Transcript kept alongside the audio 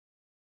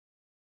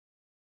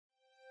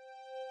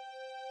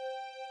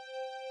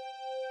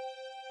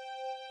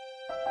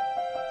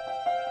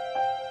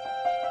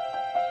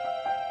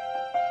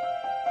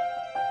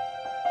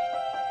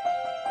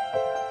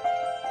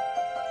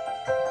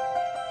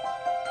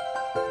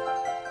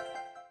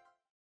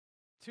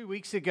2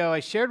 weeks ago, I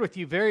shared with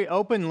you very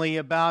openly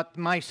about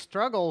my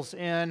struggles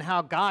and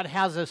how God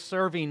has us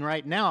serving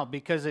right now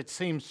because it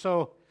seems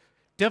so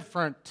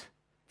different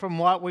from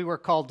what we were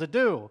called to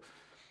do.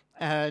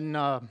 And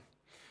I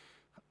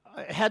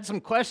had some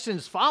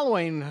questions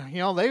following.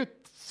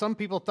 Some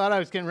people thought I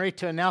was getting ready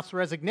to announce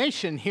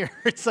resignation here.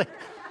 It's like,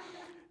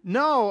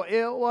 no,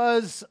 it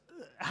was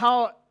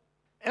how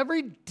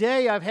every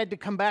day I've had to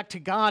come back to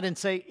God and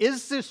say,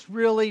 is this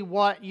really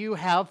what you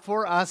have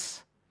for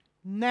us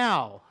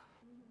now?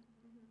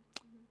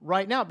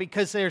 Right now,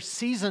 because there's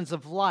seasons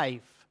of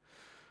life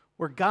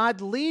where God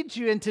leads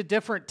you into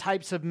different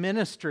types of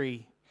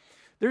ministry.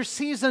 There's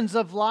seasons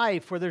of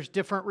life where there's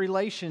different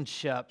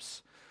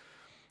relationships.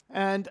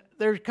 And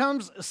there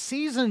comes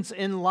seasons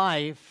in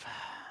life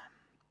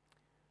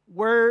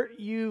where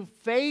you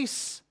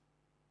face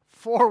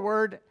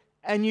forward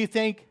and you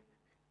think,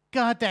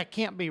 God, that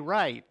can't be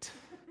right.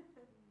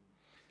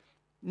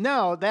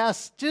 No,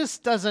 that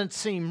just doesn't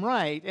seem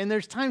right. And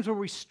there's times where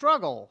we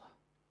struggle.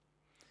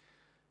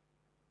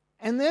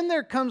 And then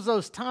there comes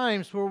those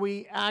times where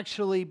we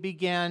actually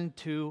begin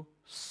to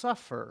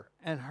suffer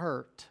and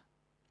hurt.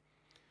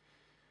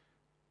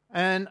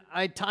 And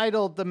I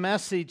titled the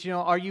message,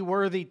 Are You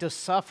Worthy to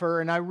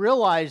Suffer? And I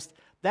realized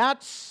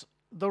that's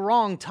the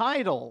wrong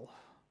title.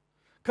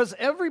 Because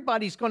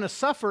everybody's going to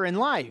suffer in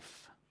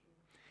life.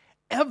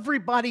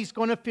 Everybody's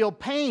going to feel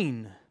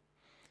pain.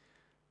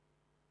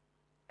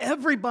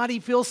 Everybody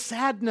feels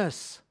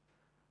sadness.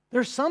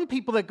 There's some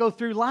people that go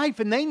through life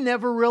and they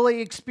never really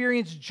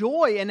experience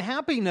joy and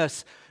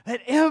happiness.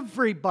 That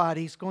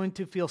everybody's going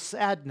to feel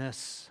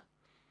sadness.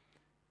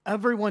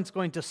 Everyone's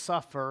going to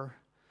suffer.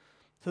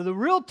 So the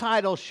real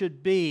title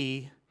should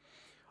be,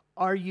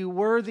 Are you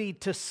worthy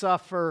to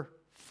suffer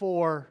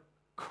for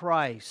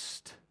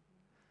Christ?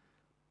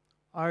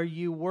 Are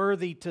you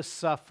worthy to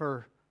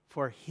suffer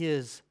for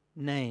His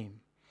name?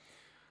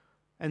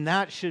 And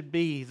that should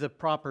be the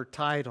proper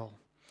title.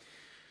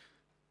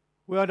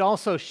 We had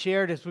also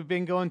shared, as we've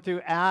been going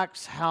through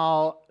Acts,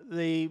 how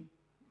the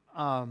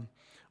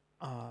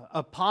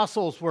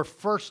apostles were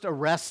first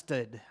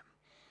arrested.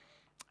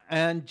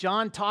 And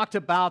John talked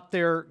about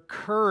their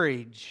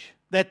courage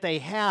that they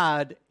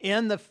had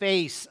in the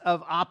face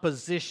of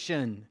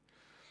opposition,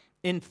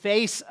 in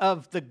face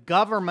of the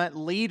government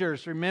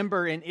leaders.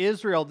 Remember, in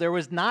Israel, there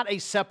was not a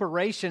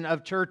separation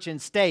of church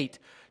and state.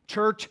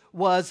 Church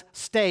was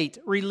state.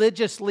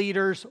 Religious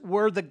leaders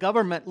were the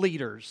government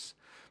leaders.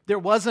 There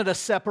wasn't a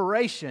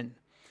separation.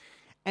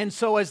 And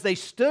so as they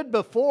stood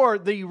before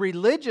the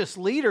religious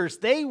leaders,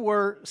 they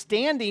were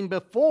standing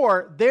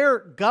before their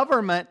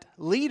government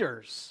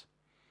leaders.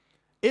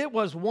 It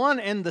was one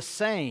and the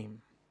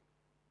same.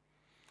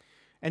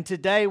 And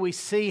today we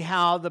see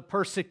how the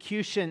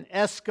persecution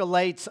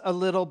escalates a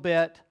little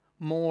bit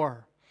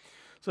more.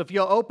 So if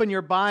you'll open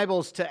your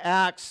Bibles to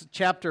Acts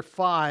chapter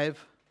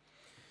 5,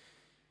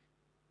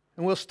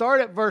 and we'll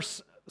start at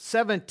verse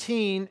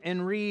 17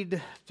 and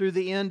read through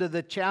the end of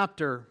the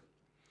chapter.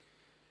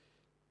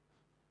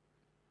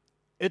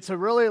 It's a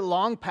really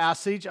long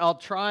passage. I'll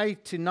try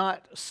to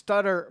not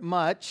stutter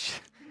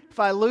much. If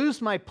I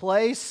lose my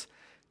place,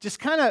 just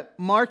kind of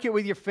mark it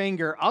with your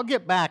finger. I'll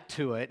get back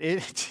to it.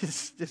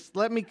 Just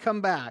let me come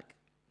back.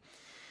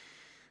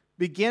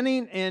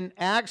 Beginning in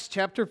Acts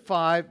chapter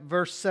 5,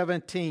 verse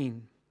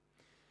 17.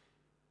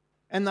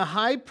 And the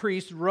high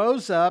priest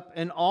rose up,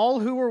 and all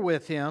who were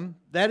with him,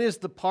 that is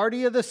the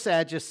party of the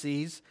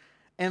Sadducees,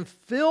 and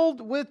filled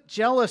with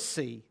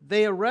jealousy,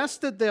 they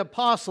arrested the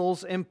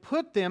apostles and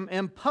put them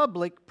in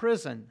public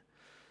prison.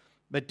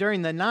 But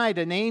during the night,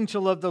 an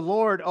angel of the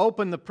Lord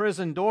opened the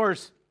prison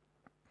doors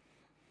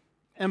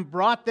and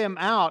brought them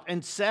out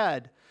and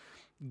said,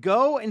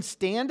 Go and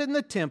stand in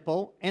the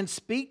temple and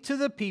speak to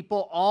the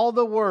people all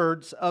the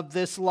words of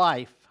this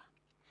life.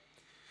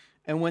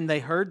 And when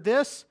they heard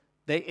this,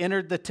 they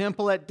entered the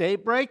temple at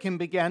daybreak and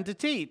began to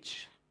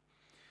teach.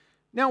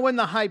 Now when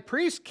the high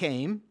priest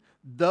came,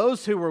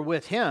 those who were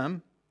with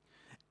him,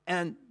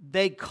 and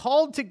they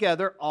called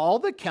together all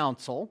the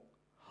council,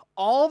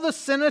 all the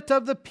senate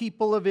of the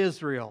people of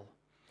Israel,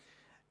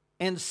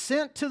 and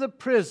sent to the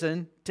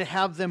prison to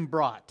have them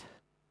brought.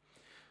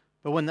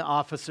 But when the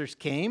officers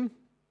came,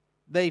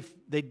 they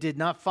did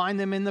not find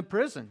them in the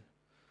prison.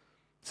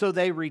 So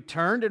they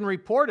returned and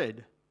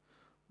reported,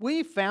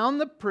 We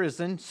found the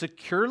prison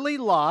securely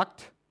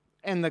locked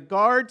and the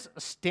guards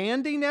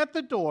standing at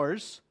the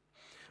doors,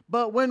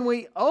 but when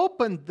we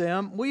opened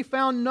them, we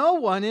found no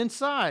one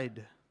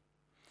inside.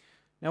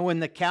 Now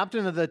when the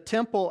captain of the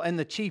temple and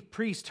the chief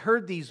priest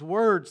heard these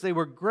words, they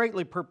were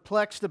greatly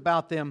perplexed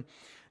about them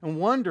and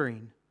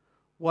wondering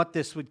what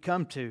this would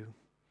come to.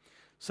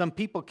 Some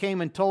people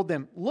came and told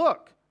them,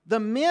 Look, the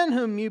men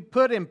whom you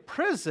put in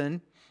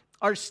prison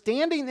are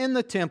standing in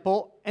the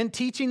temple and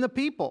teaching the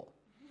people.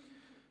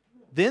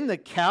 Then the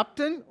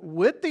captain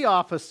with the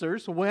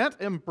officers went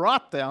and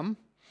brought them,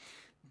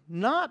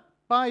 not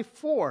by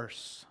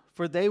force,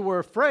 for they were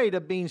afraid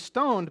of being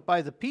stoned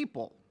by the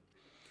people.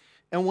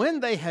 And when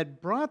they had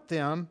brought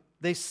them,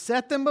 they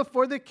set them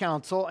before the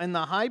council, and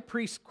the high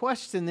priest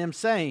questioned them,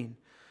 saying,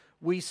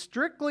 we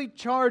strictly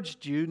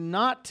charged you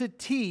not to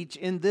teach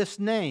in this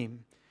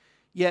name.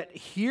 Yet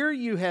here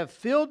you have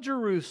filled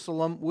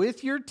Jerusalem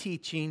with your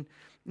teaching,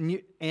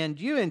 and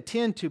you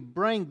intend to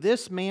bring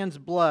this man's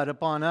blood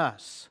upon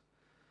us."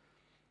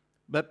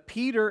 But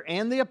Peter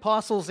and the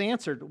apostles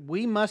answered,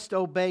 "We must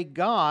obey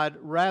God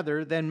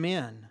rather than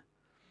men.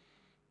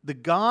 The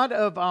God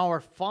of our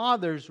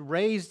fathers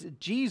raised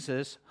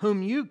Jesus,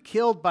 whom you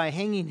killed by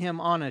hanging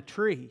him on a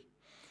tree.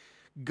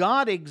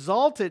 God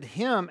exalted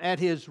him at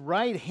his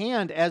right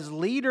hand as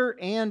leader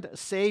and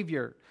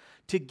Savior,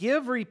 to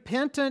give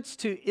repentance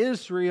to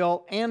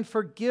Israel and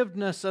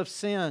forgiveness of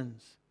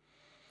sins.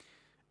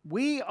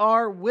 We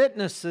are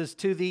witnesses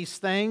to these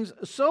things,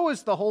 so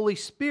is the Holy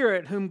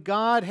Spirit, whom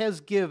God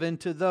has given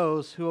to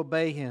those who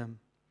obey him."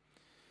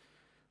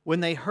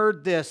 When they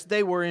heard this,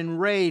 they were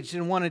enraged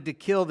and wanted to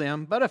kill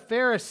them. But a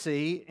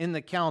Pharisee in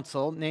the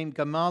council, named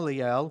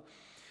Gamaliel,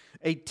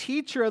 a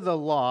teacher of the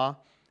law,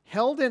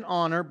 held in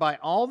honor by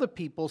all the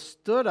people,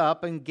 stood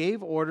up and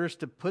gave orders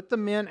to put the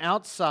men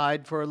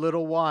outside for a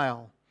little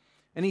while.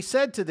 And he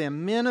said to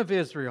them, Men of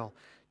Israel,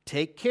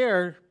 take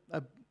care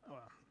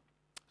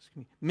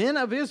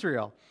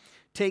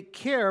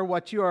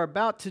what you are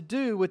about to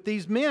do with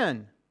these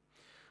men.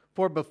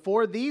 For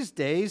before these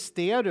days,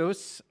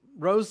 Theudas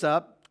rose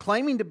up,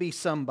 claiming to be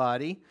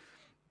somebody,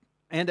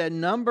 and a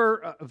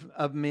number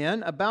of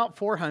men, about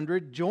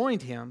 400,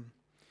 joined him.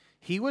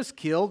 He was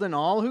killed, and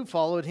all who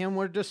followed him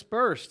were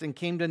dispersed and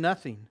came to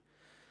nothing.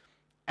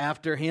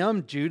 After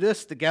him,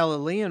 Judas the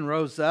Galilean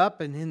rose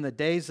up, and in the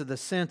days of the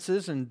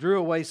census, and drew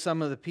away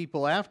some of the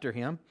people after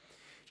him.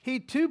 He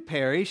too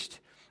perished,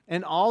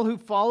 and all who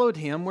followed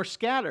him were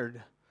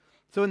scattered.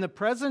 So in the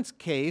present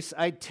case,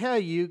 I tell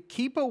you,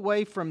 keep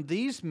away from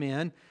these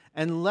men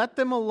and let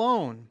them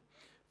alone.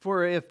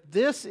 For if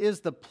this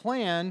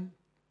plan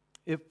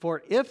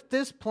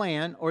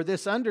or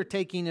this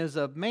undertaking is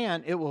of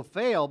man, it will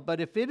fail. But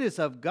if it is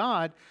of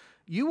God,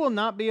 you will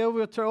not be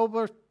able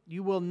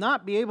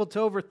to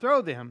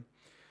overthrow them.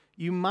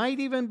 You might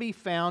even be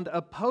found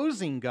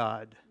opposing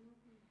God.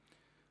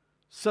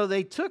 So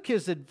they took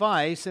his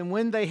advice, and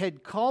when they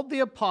had called the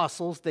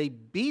apostles, they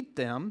beat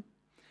them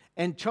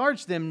and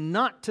charged them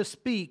not to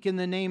speak in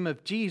the name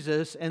of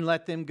Jesus, and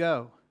let them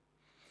go.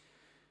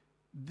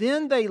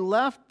 Then they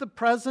left the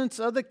presence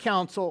of the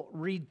council,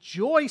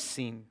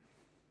 rejoicing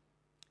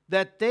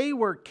that they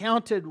were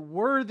counted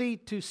worthy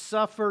to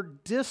suffer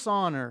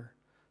dishonor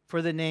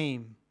for the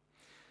name.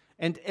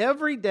 And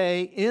every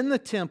day in the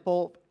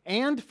temple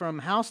and from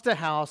house to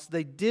house,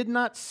 they did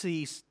not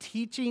cease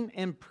teaching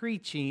and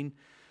preaching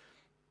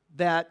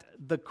that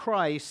the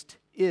Christ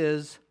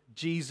is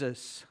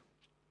Jesus.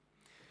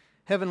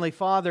 Heavenly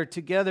Father,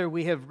 together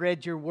we have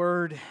read your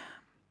word.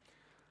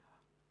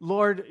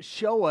 Lord,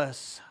 show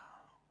us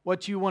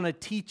what you want to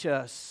teach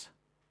us.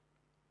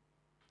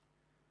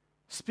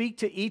 Speak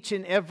to each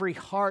and every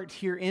heart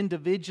here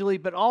individually,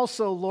 but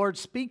also, Lord,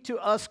 speak to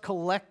us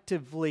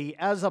collectively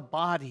as a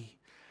body,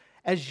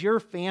 as your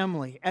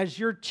family, as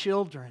your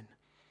children.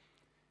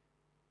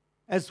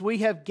 As we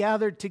have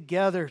gathered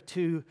together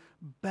to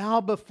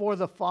bow before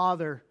the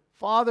Father,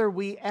 Father,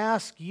 we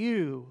ask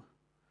you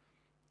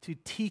to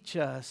teach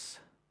us.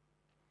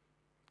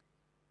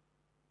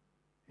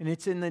 And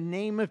it's in the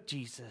name of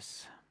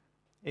Jesus.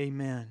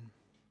 Amen.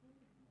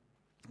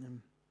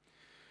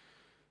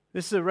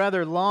 This is a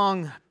rather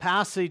long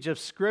passage of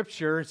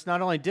Scripture. It's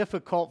not only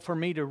difficult for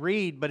me to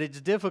read, but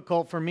it's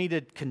difficult for me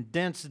to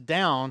condense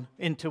down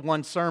into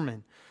one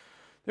sermon.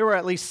 There were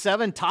at least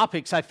 7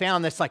 topics I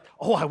found that's like,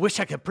 oh, I wish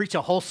I could preach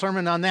a whole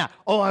sermon on that.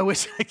 Oh, I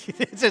wish I could.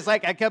 It's just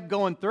like I kept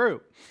going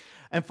through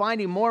and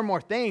finding more and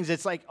more things.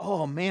 It's like,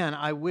 oh man,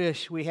 I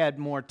wish we had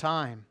more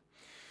time.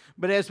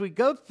 But as we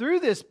go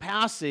through this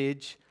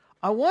passage,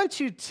 I want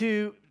you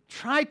to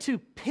try to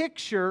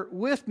picture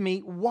with me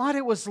what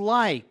it was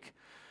like.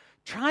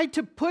 Try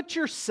to put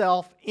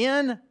yourself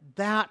in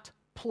that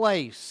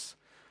place.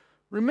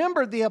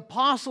 Remember, the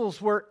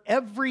apostles were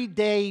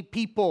everyday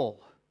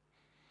people.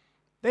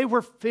 They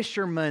were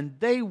fishermen.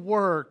 They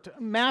worked.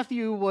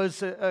 Matthew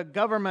was a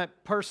government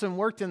person,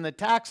 worked in the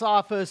tax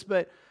office,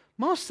 but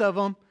most of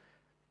them,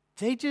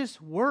 they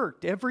just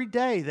worked every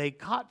day. They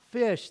caught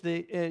fish.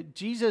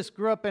 Jesus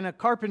grew up in a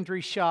carpentry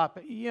shop.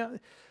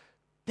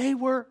 They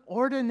were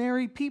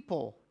ordinary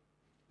people.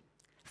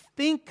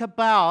 Think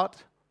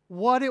about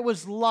what it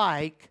was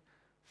like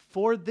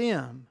for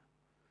them.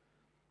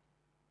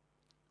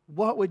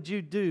 What would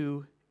you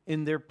do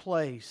in their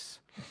place?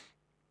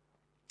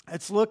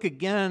 Let's look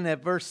again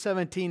at verse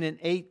 17 and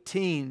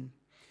 18.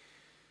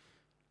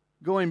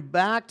 Going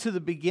back to the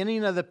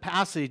beginning of the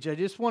passage, I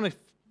just want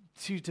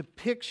you to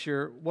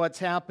picture what's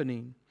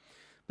happening.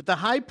 But the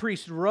high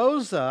priest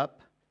rose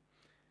up,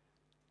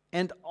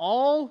 and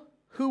all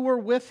who were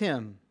with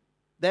him,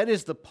 that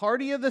is the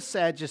party of the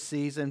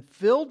Sadducees, and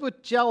filled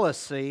with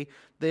jealousy,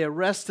 they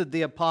arrested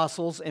the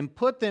apostles and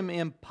put them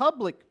in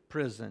public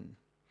prison.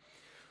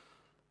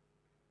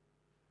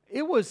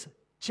 It was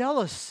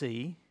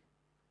jealousy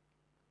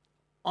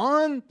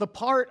on the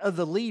part of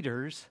the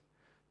leaders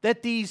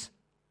that these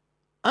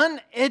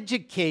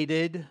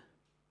uneducated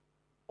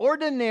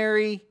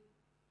ordinary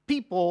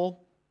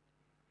people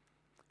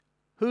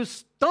who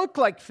stunk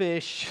like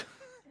fish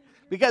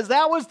because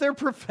that was their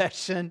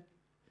profession.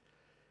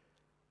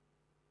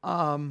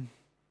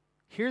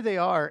 Here they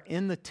are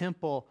in the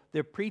temple.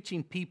 They're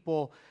preaching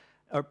to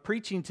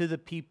the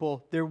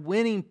people. They're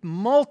winning.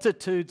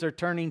 Multitudes are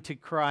turning to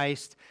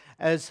Christ.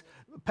 As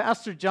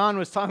Pastor John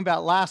was talking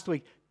about last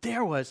week,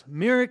 there was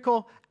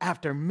miracle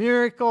after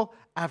miracle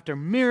after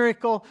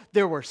miracle.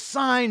 There were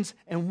signs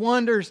and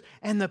wonders,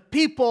 and the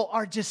people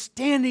are just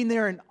standing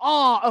there in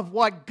awe of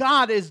what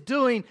God is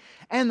doing,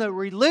 and the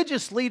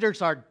religious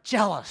leaders are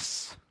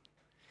jealous.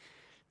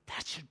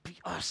 That should be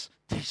us.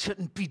 They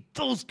shouldn't be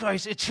those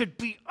guys. It should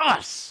be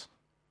us.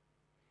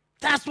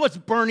 That's what's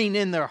burning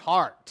in their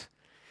heart.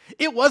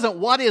 It wasn't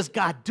what is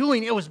God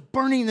doing. It was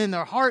burning in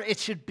their heart. It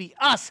should be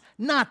us,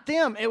 not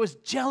them. It was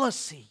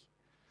jealousy.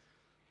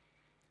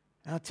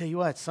 And I'll tell you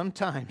what,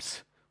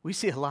 sometimes we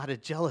see a lot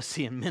of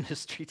jealousy in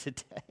ministry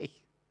today.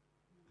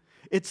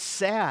 It's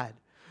sad,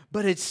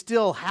 but it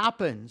still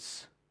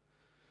happens.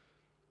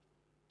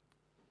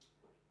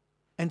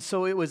 And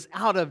so it was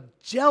out of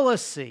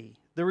jealousy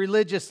the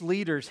religious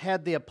leaders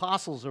had the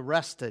apostles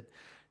arrested.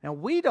 Now,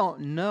 we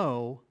don't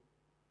know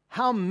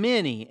how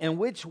many and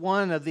which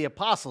one of the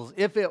apostles,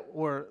 if it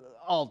were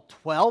all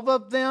 12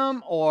 of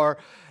them or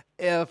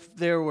if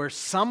there were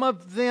some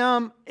of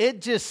them,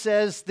 it just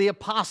says the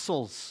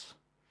apostles.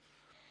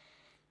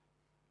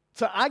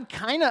 So I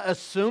kind of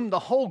assume the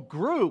whole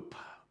group,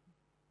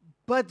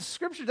 but the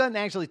scripture doesn't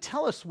actually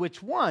tell us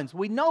which ones.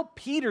 We know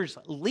Peter's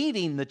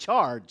leading the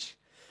charge.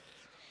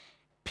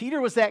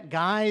 Peter was that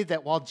guy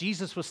that while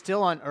Jesus was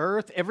still on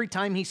earth, every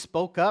time he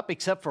spoke up,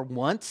 except for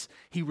once,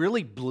 he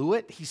really blew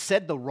it. He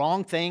said the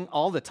wrong thing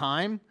all the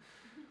time.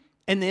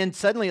 And then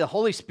suddenly the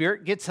Holy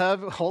Spirit gets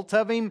hold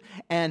of him,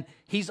 and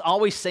he's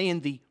always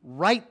saying the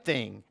right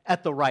thing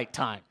at the right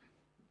time.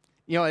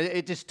 You know,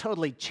 it just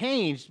totally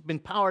changed, been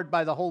powered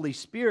by the Holy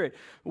Spirit.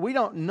 We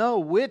don't know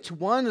which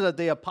one of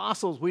the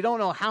apostles, we don't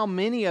know how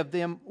many of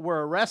them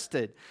were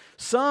arrested.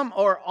 Some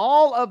or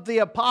all of the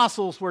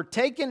apostles were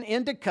taken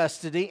into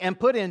custody and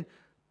put in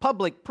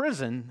public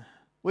prison,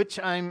 which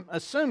I'm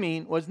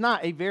assuming was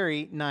not a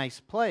very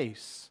nice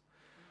place.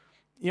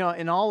 You know,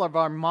 in all of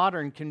our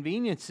modern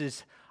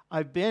conveniences,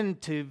 I've been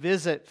to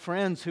visit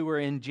friends who were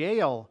in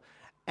jail,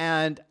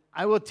 and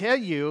I will tell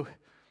you,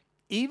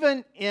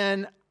 even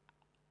in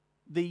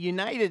the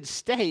United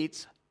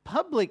States,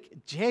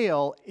 public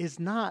jail is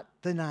not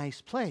the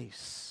nice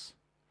place.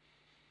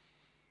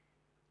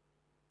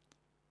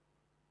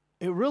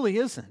 It really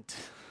isn't.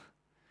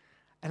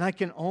 And I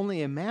can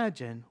only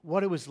imagine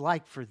what it was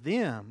like for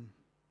them.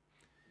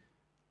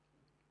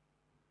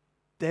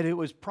 That it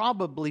was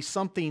probably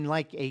something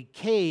like a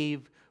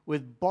cave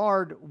with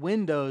barred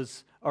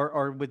windows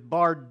or with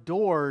barred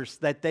doors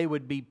that they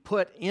would be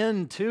put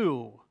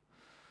into,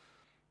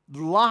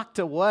 locked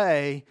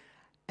away.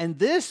 And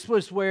this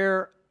was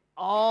where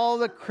all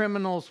the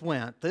criminals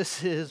went.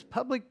 This is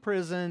public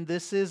prison.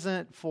 This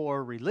isn't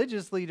for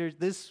religious leaders.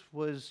 This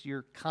was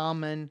your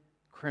common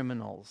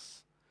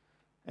criminals.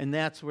 And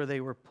that's where they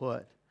were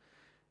put.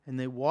 And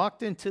they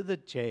walked into the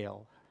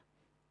jail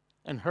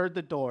and heard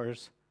the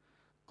doors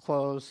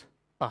close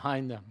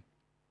behind them.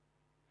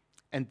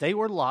 And they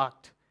were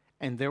locked,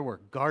 and there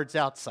were guards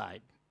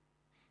outside.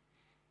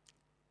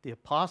 The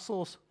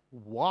apostles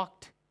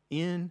walked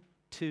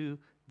into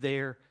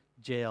their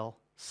jail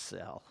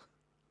cell.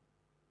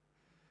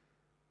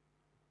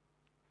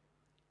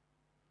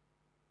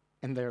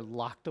 And they're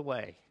locked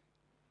away.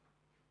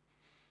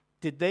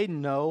 Did they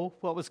know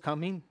what was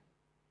coming?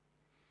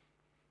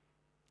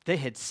 They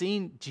had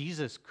seen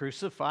Jesus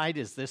crucified.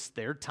 Is this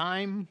their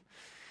time?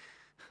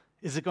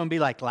 Is it going to be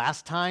like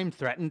last time,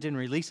 threatened and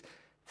released?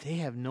 They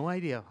have no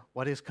idea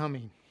what is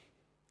coming.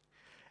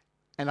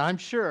 And I'm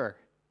sure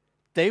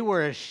they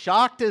were as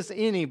shocked as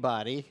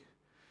anybody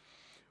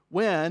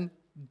when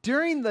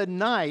during the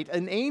night,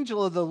 an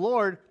angel of the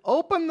Lord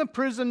opened the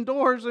prison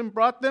doors and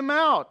brought them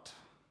out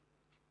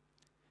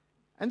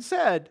and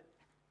said,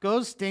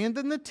 "Go stand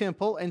in the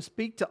temple and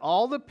speak to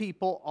all the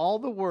people all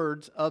the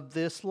words of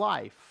this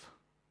life."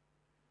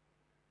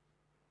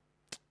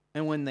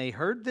 And when they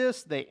heard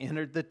this, they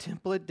entered the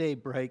temple at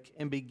daybreak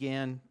and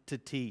began to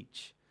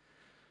teach.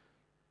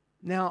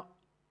 Now,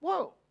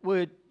 what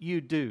would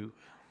you do?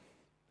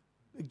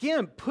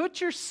 Again, put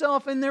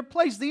yourself in their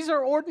place. These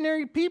are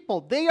ordinary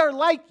people. They are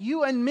like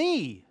you and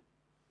me.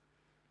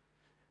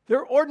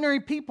 They're ordinary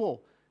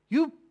people.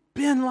 You've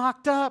been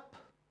locked up.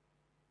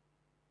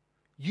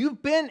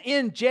 You've been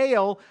in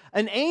jail.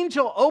 An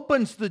angel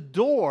opens the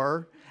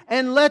door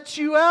and lets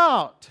you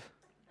out.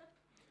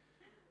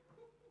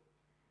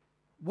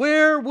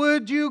 Where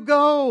would you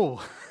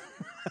go?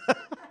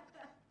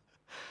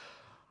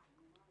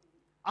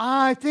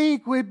 I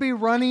think we'd be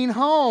running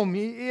home.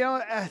 You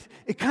know,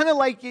 it's kind of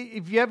like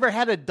if you ever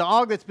had a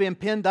dog that's been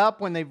pinned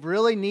up when they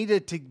really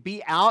needed to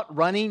be out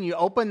running, you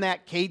open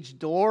that cage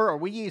door, or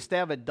we used to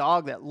have a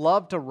dog that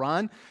loved to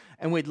run,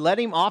 and we'd let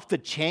him off the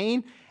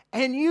chain,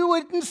 and you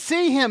wouldn't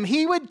see him.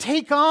 He would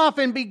take off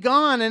and be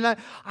gone. And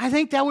I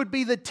think that would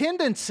be the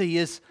tendency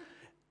is,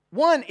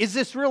 one, is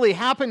this really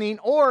happening?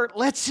 Or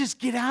let's just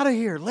get out of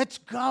here. Let's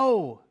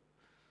go.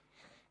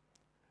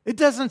 It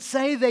doesn't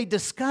say they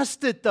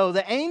discussed it, though.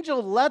 The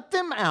angel let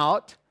them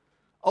out,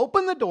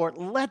 opened the door,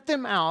 let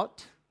them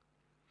out,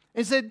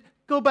 and said,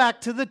 go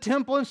back to the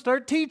temple and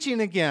start teaching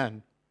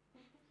again.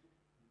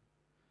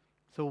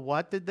 So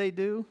what did they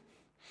do?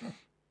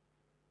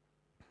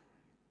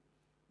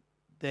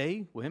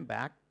 They went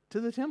back to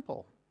the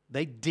temple.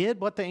 They did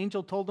what the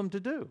angel told them to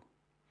do.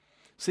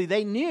 See,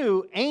 they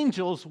knew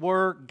angels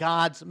were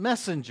God's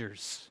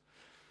messengers.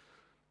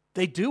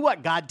 They do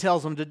what God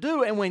tells them to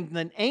do, and when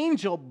an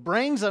angel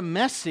brings a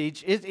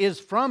message, it is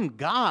from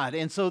God.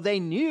 And so they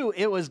knew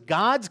it was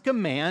God's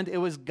command, it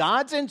was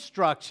God's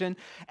instruction,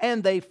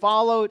 and they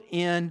followed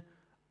in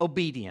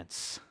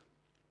obedience.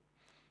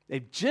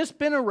 They've just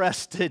been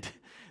arrested.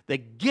 They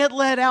get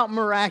let out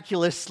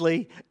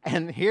miraculously,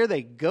 and here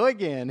they go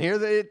again.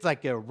 It's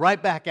like they're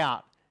right back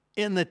out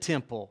in the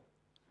temple,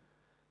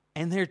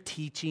 and they're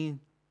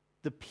teaching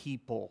the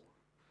people.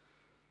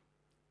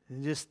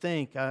 And just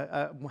think,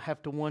 I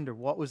have to wonder,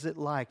 what was it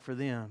like for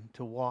them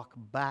to walk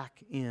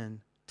back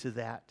into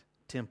that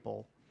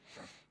temple?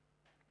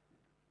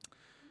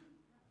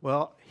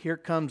 Well, here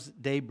comes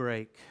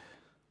daybreak.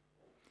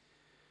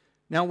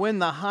 Now, when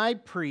the high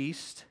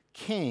priest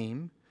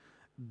came,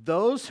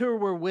 those who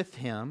were with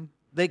him,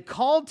 they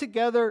called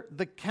together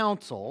the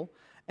council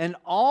and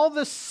all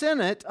the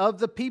senate of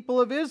the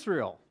people of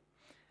Israel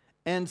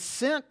and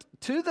sent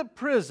to the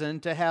prison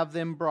to have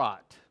them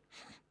brought.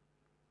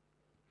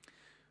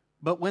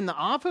 But when the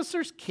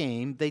officers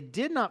came, they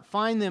did not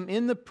find them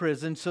in the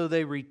prison, so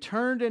they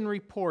returned and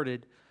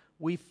reported,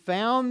 we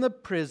found the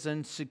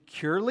prison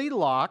securely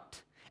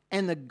locked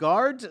and the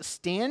guards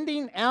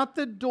standing at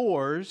the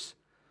doors,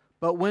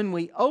 but when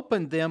we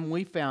opened them,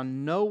 we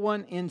found no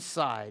one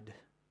inside.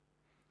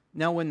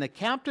 Now when the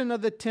captain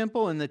of the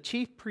temple and the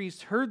chief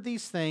priests heard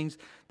these things,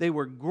 they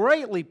were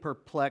greatly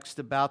perplexed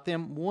about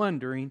them,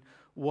 wondering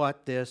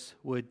what this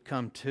would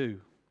come to.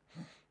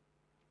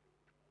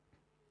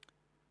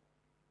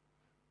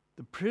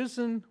 The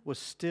prison was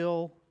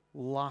still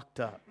locked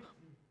up.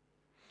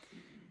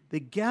 They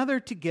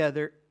gathered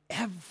together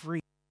every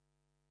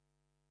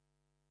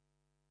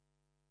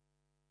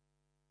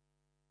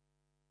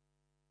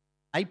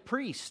high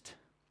priest.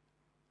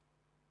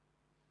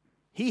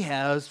 He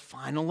has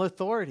final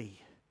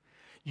authority.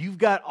 You've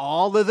got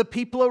all of the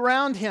people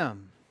around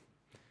him.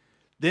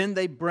 Then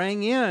they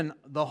bring in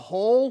the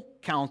whole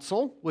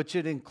council, which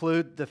would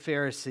include the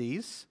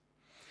Pharisees.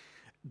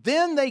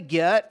 Then they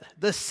get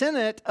the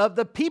Senate of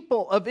the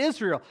people of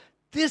Israel.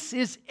 This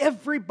is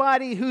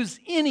everybody who's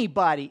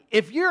anybody.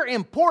 If you're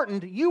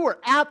important, you were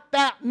at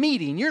that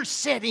meeting, you're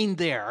sitting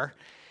there,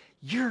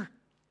 you're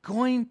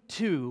going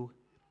to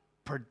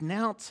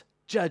pronounce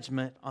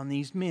judgment on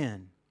these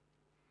men.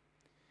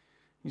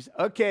 He said,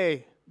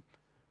 okay,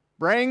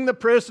 bring the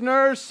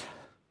prisoners.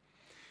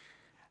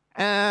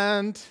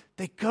 And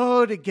they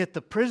go to get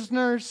the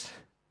prisoners.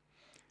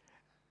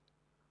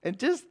 And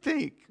just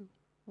think,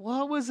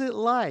 what was it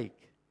like?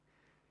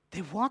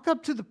 They walk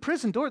up to the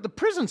prison door. The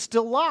prison's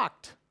still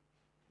locked.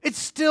 It's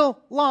still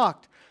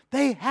locked.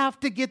 They have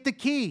to get the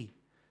key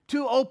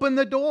to open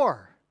the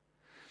door.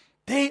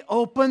 They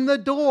open the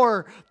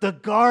door. The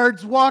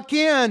guards walk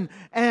in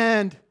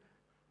and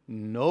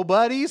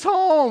nobody's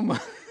home.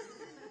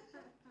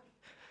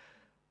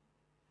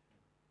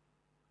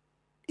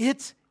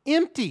 It's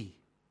empty.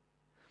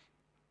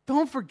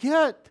 Don't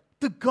forget,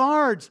 the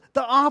guards,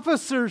 the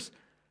officers,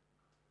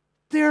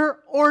 they're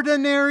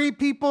ordinary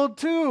people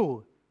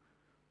too.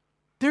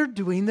 They're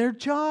doing their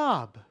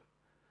job.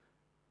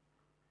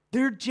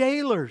 They're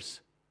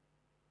jailers.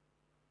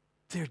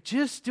 They're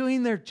just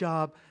doing their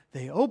job.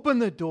 They open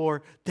the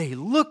door, they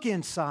look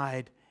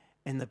inside,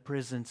 and the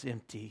prison's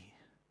empty.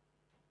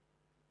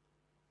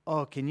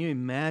 Oh, can you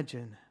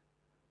imagine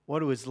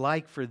what it was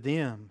like for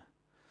them?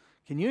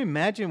 Can you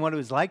imagine what it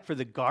was like for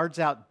the guards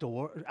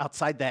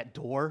outside that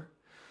door?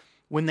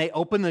 When they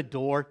opened the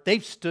door,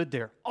 they've stood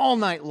there all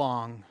night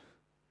long.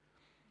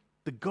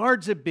 The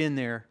guards have been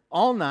there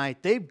all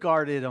night. They've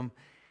guarded them,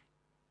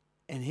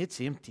 and it's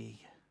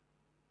empty.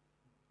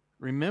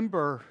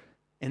 Remember,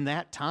 in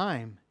that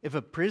time, if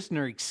a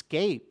prisoner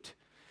escaped,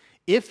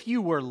 if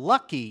you were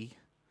lucky,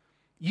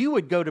 you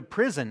would go to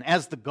prison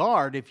as the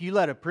guard. If you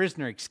let a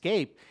prisoner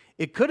escape,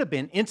 it could have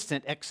been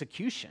instant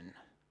execution.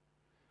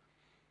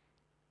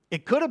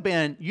 It could have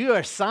been you are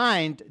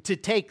assigned to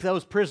take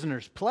those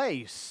prisoners'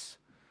 place.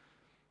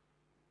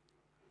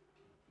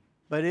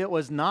 But it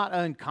was not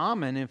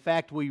uncommon. In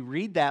fact, we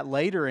read that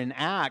later in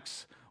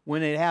Acts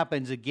when it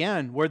happens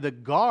again, where the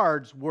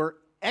guards were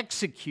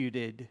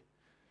executed.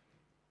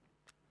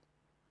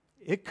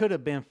 It could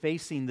have been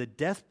facing the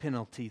death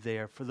penalty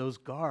there for those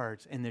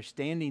guards. And they're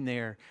standing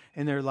there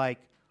and they're like,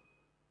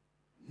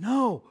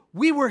 no,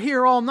 we were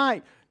here all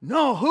night.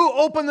 No, who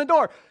opened the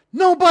door?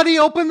 Nobody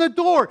opened the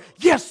door.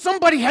 Yes,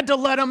 somebody had to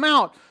let them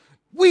out.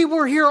 We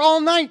were here all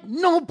night.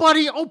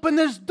 Nobody opened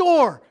this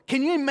door.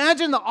 Can you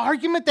imagine the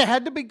argument that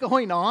had to be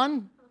going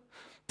on?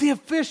 The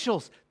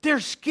officials, they're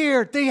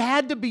scared. They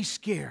had to be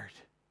scared.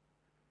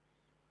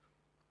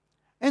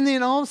 And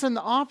then all of a sudden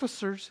the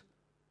officers,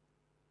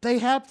 they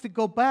have to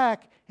go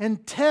back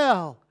and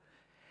tell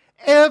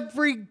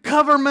every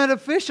government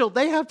official.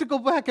 They have to go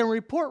back and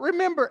report.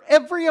 Remember,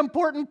 every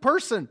important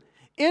person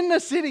in the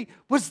city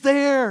was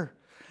there.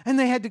 And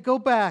they had to go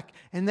back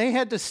and they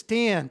had to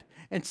stand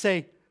and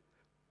say,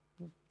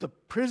 the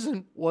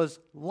prison was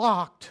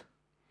locked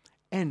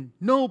and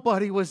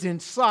nobody was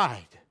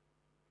inside.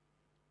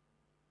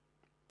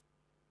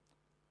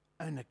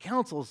 And the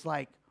council's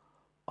like,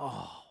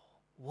 oh,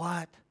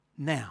 what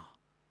now?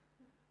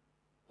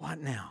 What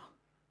now?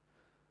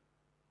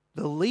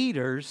 The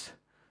leaders,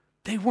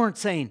 they weren't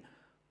saying,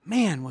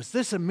 man, was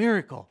this a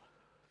miracle?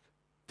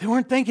 They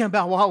weren't thinking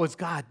about what was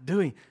God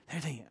doing.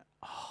 They're thinking,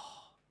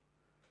 oh,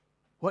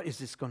 what is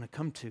this going to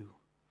come to?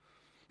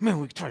 Man,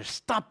 we try to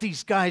stop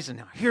these guys and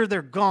now here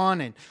they're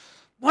gone. And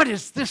what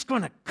is this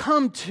going to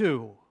come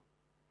to?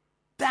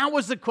 That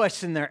was the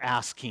question they're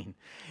asking.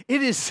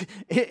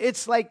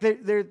 It's like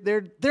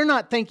they're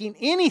not thinking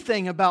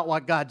anything about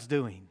what God's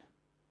doing.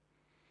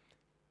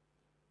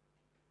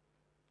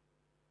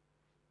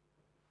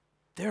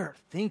 They're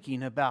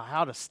thinking about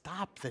how to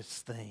stop this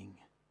thing.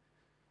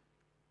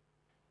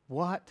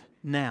 What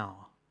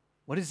now?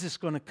 What is this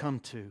going to come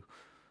to?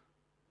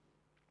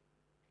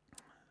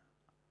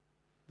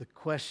 The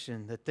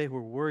question that they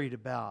were worried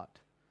about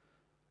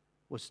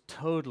was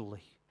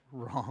totally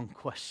wrong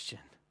question.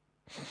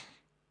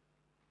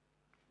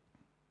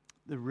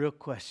 The real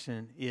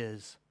question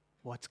is,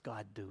 what's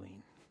God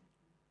doing?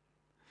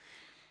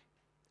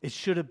 It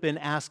should have been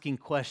asking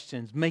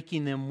questions,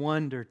 making them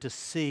wonder to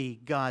see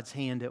God's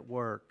hand at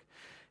work.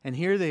 And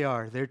here they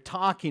are. They're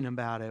talking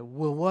about it.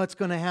 Well, what's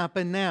going to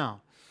happen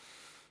now?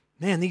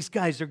 Man, these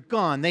guys are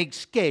gone. They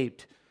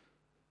escaped.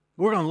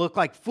 We're going to look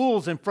like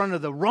fools in front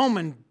of the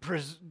Roman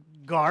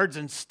guards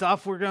and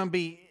stuff. We're going to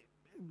be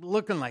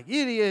looking like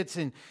idiots.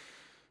 And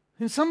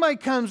somebody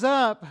comes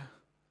up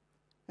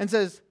and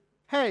says,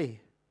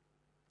 hey,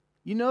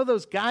 you know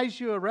those guys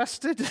you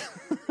arrested?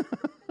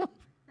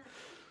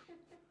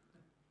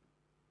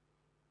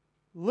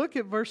 Look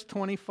at verse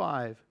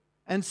 25.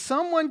 And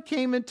someone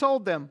came and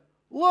told them,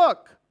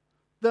 look,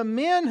 the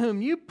men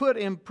whom you put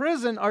in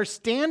prison are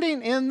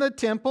standing in the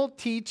temple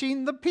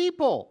teaching the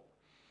people.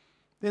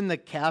 Then the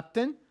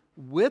captain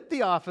with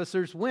the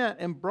officers went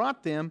and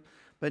brought them,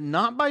 but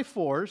not by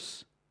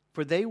force,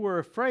 for they were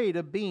afraid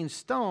of being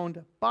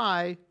stoned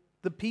by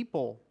the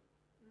people.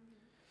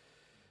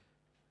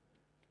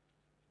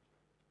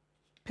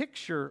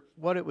 Picture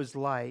what it was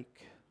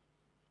like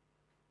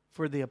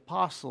for the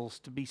apostles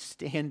to be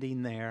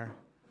standing there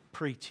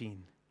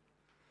preaching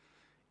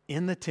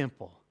in the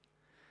temple.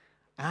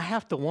 I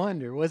have to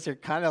wonder, was there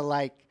kind of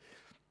like,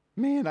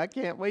 man, I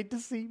can't wait to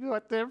see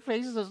what their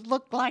faces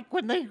looked like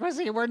when they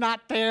were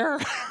not there.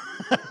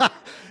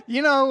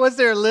 You know, was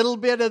there a little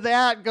bit of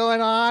that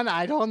going on?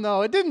 I don't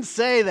know. It didn't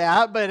say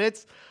that, but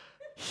it's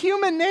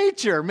human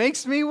nature.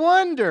 Makes me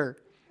wonder.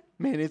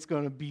 Man, it's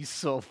going to be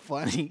so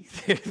funny.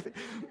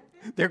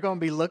 They're going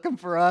to be looking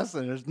for us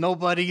and there's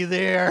nobody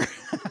there.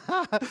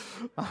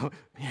 Oh,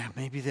 yeah,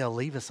 maybe they'll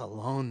leave us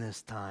alone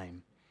this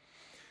time.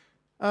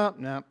 Oh,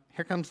 no,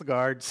 here comes the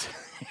guards.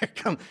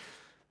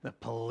 The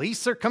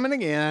police are coming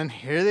again.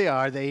 Here they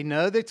are. They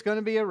know that's going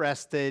to be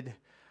arrested.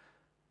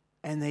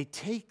 And they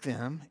take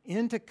them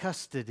into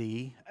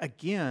custody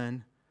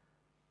again.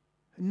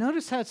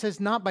 Notice how it says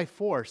not by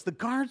force. The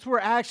guards were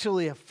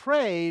actually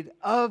afraid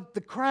of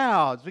the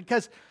crowds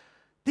because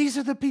these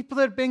are the people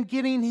that have been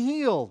getting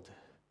healed.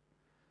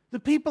 The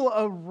people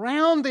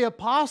around the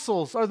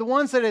apostles are the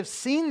ones that have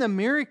seen the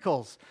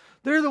miracles.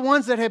 They're the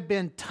ones that have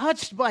been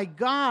touched by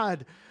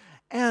God.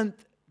 And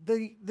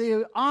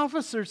the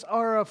officers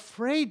are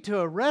afraid to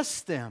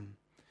arrest them.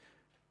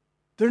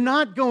 They're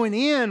not going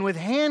in with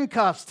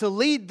handcuffs to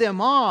lead them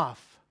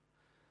off.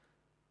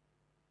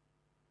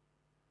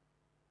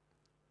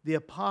 The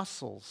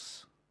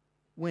apostles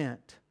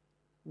went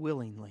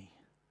willingly.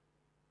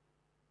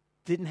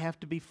 Didn't have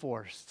to be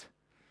forced.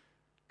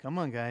 Come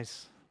on,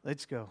 guys,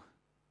 let's go.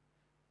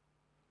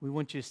 We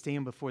want you to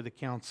stand before the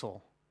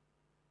council.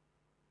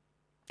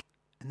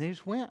 And they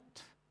just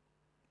went.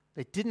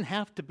 They didn't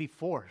have to be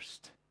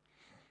forced.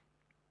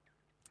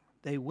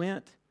 They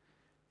went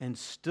and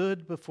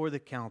stood before the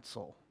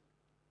council.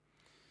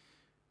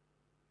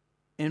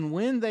 And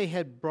when they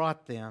had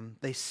brought them,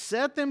 they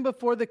set them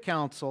before the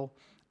council,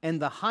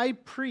 and the high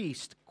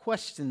priest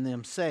questioned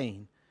them,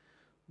 saying,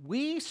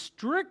 we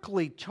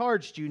strictly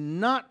charged you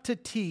not to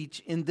teach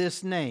in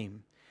this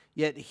name.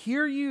 Yet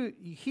here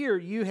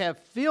you have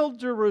filled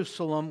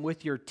Jerusalem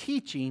with your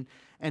teaching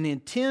and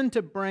intend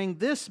to bring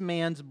this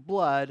man's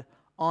blood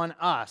on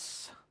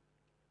us.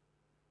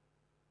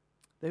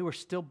 They were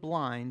still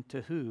blind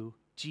to who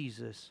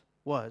Jesus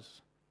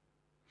was,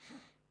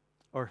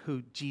 or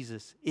who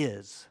Jesus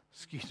is.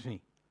 Excuse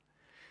me.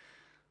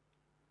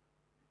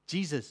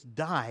 Jesus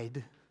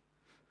died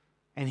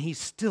And he's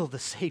still the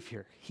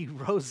Savior. He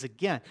rose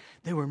again.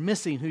 They were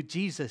missing who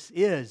Jesus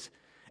is.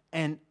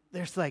 And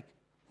there's like,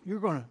 you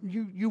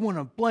want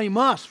to blame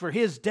us for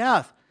his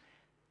death.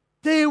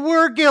 They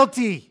were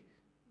guilty.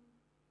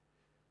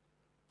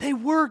 They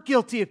were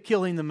guilty of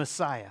killing the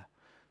Messiah.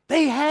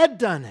 They had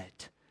done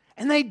it.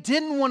 And they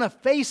didn't want to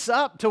face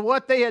up to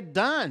what they had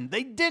done.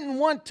 They didn't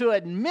want to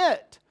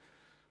admit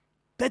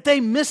that they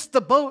missed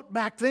the boat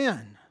back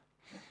then.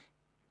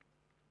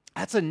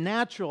 That's a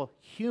natural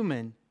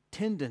human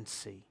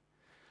tendency.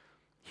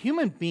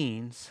 Human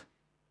beings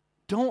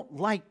don't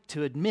like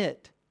to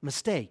admit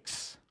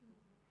mistakes.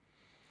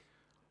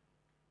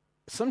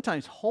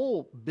 Sometimes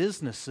whole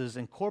businesses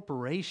and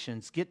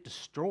corporations get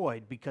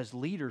destroyed because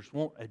leaders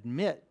won't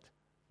admit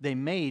they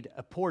made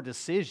a poor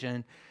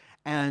decision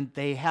and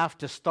they have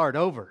to start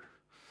over.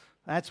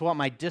 That's what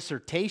my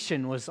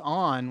dissertation was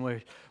on,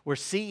 where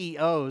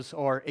CEOs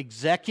or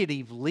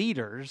executive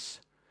leaders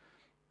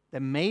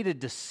that made a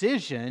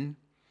decision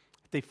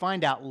they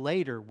find out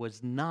later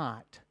was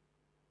not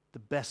the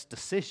best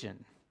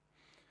decision.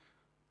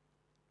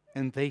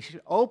 And they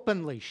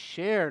openly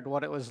shared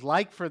what it was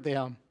like for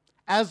them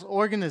as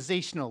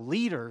organizational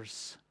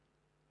leaders.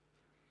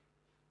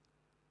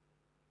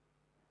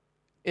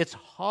 It's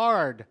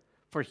hard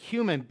for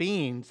human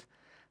beings,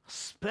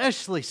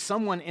 especially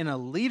someone in a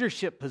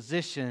leadership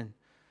position,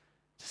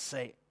 to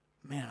say,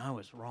 man, I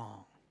was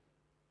wrong.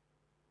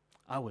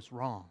 I was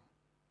wrong.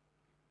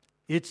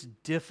 It's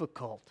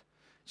difficult.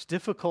 It's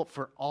difficult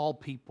for all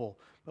people.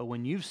 But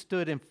when you've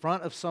stood in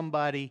front of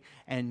somebody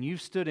and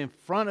you've stood in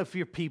front of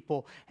your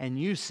people and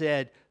you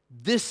said,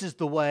 this is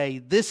the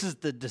way, this is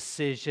the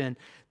decision,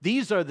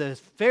 these are the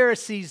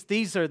Pharisees,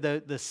 these are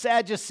the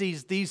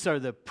Sadducees, these are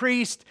the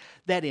priests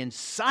that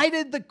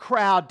incited the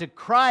crowd to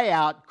cry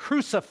out,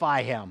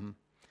 crucify him.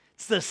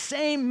 It's the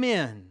same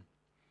men.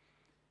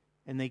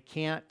 And they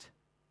can't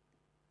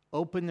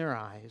open their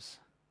eyes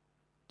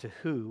to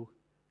who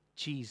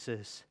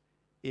Jesus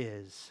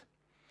is.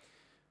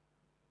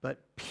 But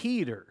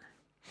Peter,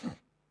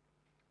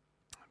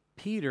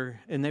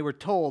 and they were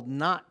told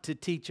not to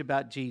teach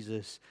about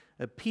Jesus.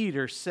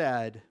 Peter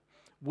said,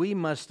 we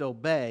must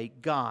obey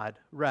God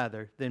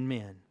rather than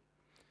men.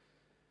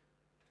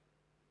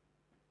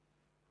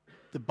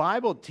 The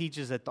Bible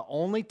teaches that the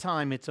only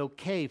time it's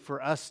okay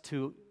for us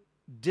to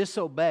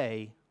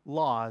disobey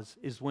laws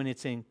is when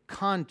it's in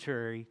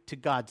contrary to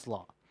God's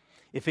law.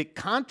 If it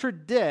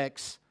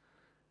contradicts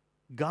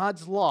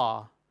God's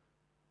law,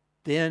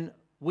 then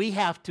we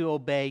have to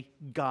obey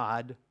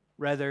God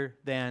rather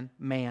than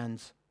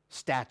man's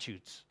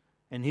statutes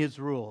and his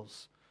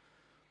rules.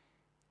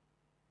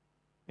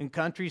 In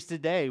countries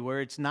today where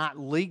it's not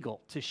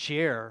legal to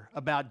share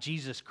about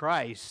Jesus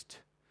Christ,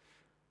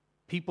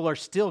 people are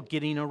still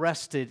getting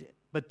arrested,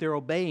 but they're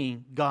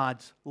obeying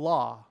God's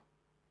law.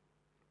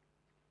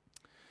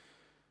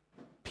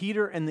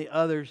 Peter and the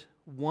others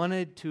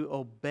wanted to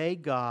obey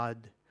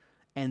God,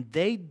 and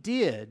they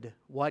did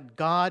what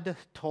God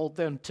told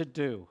them to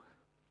do.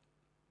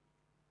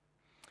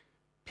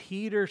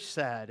 Peter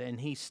said, and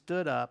he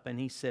stood up and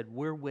he said,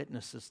 we're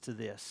witnesses to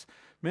this.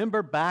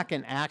 Remember back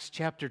in Acts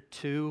chapter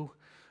 2,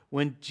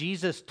 when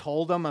Jesus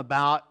told them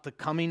about the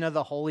coming of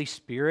the Holy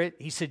Spirit?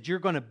 He said, you're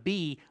going to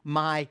be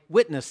my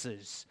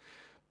witnesses.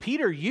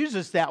 Peter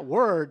uses that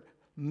word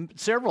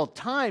several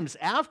times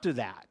after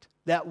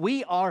that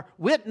we are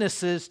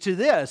witnesses to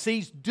this.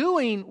 He's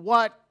doing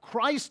what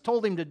Christ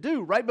told him to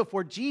do right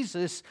before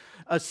Jesus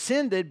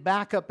ascended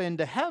back up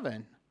into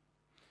heaven.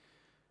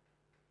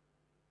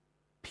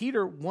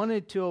 Peter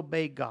wanted to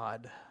obey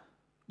God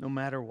no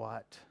matter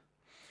what.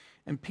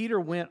 And Peter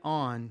went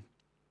on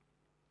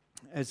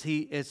as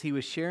he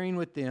was sharing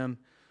with them.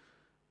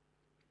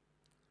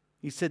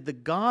 He said, the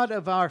God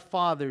of our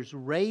fathers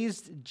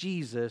raised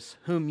Jesus,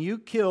 whom you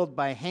killed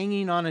by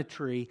hanging on a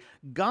tree.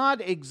 God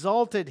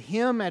exalted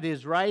him at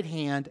his right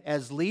hand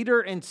as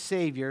leader and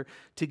Savior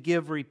to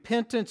give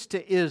repentance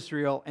to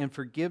Israel and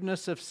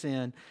forgiveness of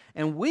sin.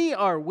 And we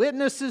are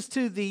witnesses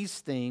to these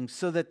things,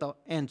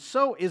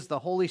 so is the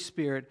Holy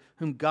Spirit,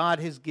 whom God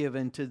has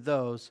given to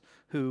those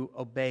who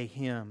obey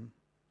him.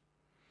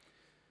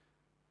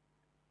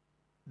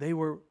 They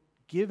were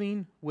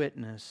giving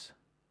witness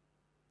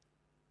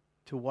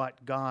to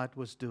what God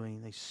was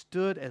doing. They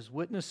stood as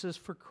witnesses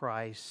for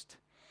Christ.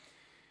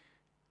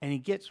 And he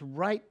gets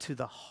right to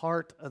the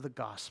heart of the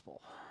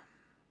gospel.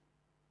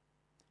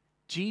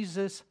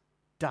 Jesus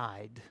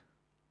died.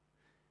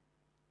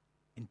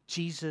 And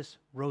Jesus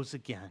rose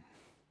again.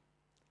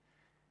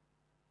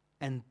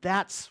 And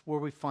that's where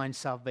we find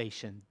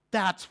salvation.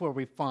 That's where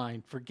we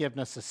find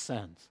forgiveness of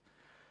sins.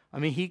 I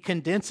mean, he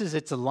condenses,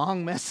 it's a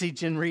long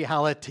message in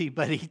reality,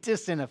 but he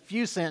just in a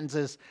few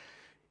sentences,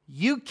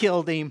 you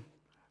killed him,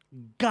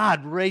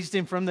 God raised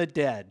him from the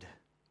dead.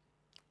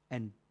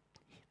 And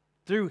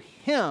through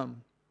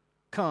him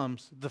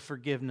comes the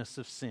forgiveness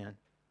of sin.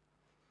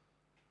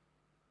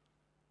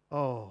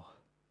 Oh,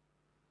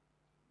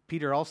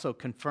 Peter also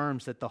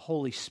confirms that the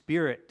Holy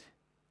Spirit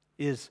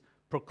is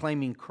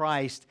proclaiming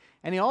Christ.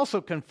 And he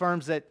also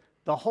confirms that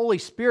the Holy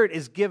Spirit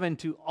is given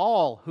to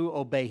all who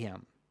obey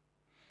him.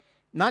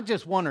 Not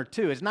just one or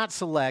two. It's not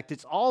select.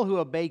 It's all who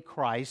obey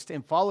Christ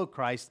and follow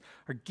Christ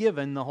are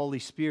given the Holy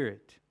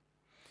Spirit.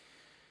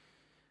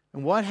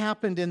 And what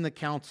happened in the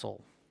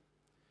council?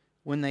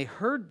 When they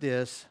heard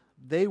this,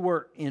 they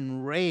were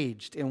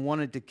enraged and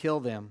wanted to kill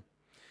them.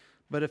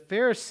 But a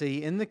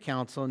Pharisee in the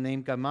council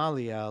named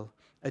Gamaliel,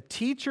 a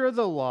teacher of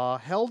the law,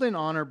 held in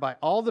honor by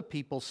all the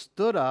people,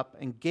 stood up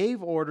and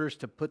gave orders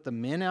to put the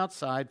men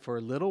outside for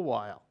a little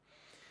while.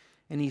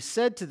 And he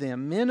said to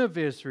them, "Men of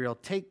Israel,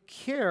 take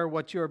care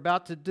what you are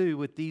about to do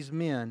with these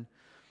men,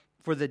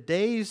 for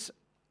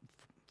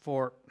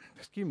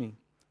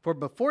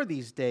before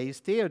these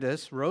days,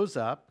 Theudas rose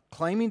up,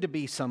 claiming to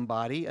be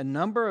somebody. A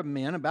number of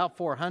men, about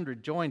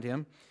 400, joined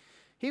him.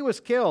 He was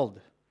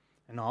killed,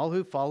 and all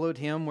who followed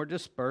him were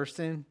dispersed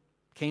and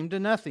came to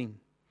nothing.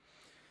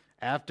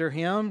 After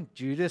him,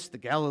 Judas the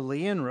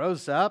Galilean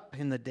rose up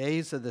in the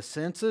days of the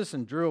census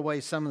and drew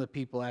away some of the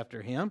people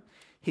after him.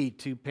 He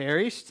too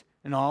perished,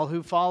 and all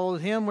who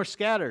followed him were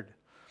scattered.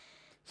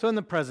 So in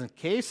the present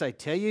case, I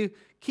tell you,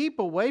 keep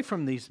away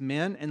from these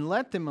men and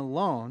let them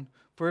alone.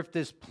 For if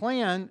this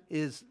plan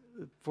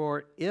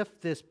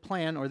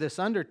or this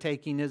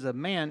undertaking is of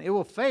man, it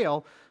will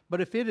fail.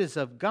 But if it is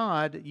of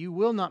God, you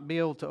will not be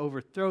able to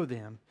overthrow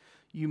them.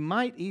 You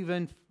might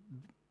even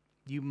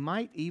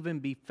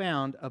be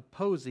found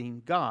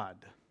opposing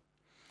God."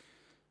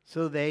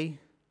 So they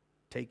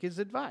take his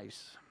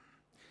advice.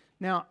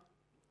 Now,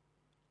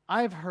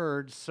 I've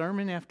heard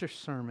sermon after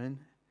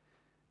sermon,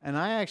 and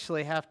I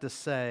actually have to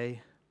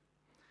say,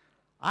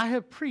 I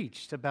have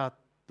preached about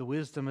the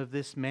wisdom of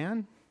this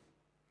man.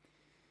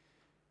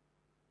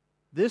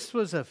 This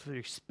was a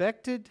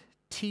respected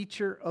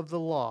teacher of the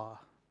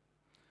law.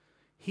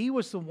 He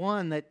was the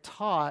one that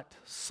taught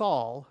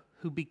Saul,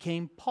 who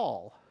became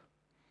Paul.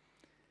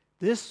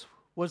 This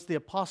was the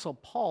Apostle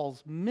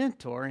Paul's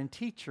mentor and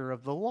teacher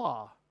of the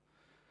law.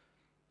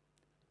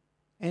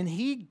 And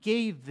he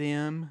gave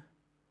them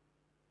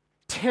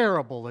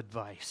terrible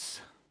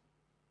advice.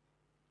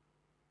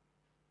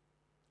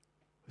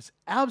 It was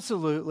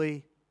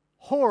absolutely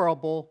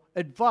horrible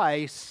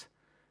advice.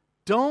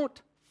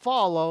 Don't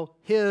follow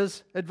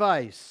his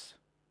advice.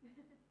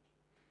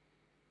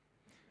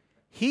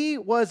 He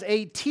was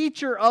a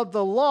teacher of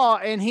the law,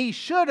 and he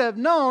should have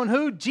known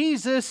who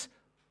Jesus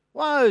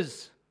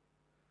was.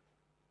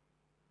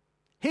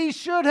 He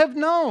should have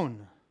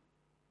known.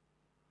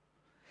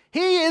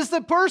 He is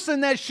the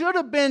person that should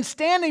have been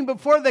standing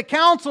before the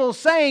council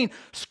saying,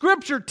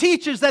 Scripture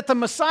teaches that the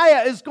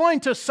Messiah is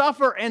going to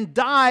suffer and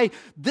die.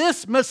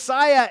 This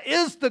Messiah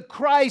is the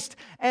Christ,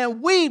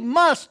 and we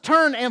must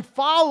turn and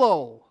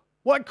follow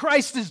what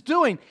Christ is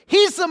doing.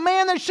 He's the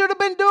man that should have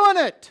been doing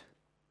it.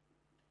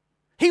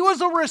 He was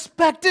a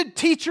respected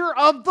teacher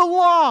of the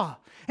law.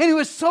 And he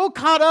was so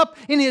caught up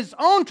in his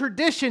own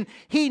tradition,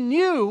 he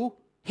knew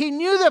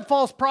that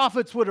false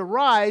prophets would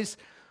arise,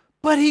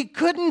 but he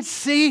couldn't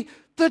see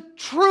the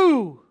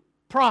true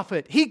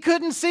prophet. He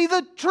couldn't see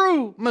the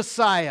true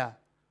Messiah.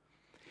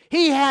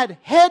 He had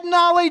head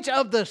knowledge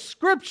of the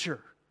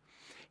Scripture.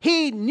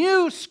 He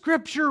knew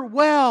Scripture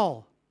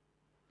well.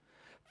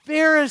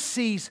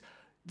 Pharisees,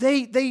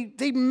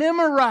 they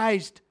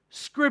memorized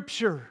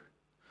Scripture.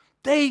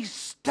 They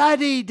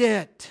studied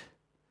it.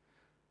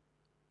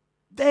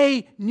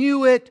 They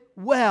knew it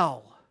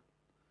well.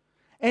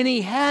 And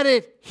he had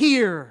it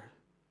here.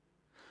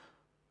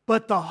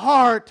 But the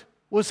heart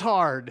was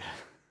hard.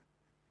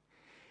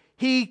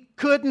 He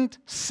couldn't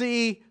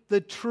see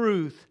the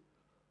truth.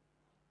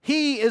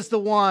 He is the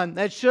one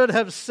that should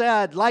have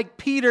said, like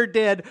Peter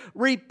did,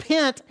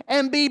 repent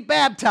and be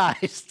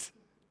baptized.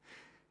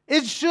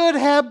 It should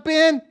have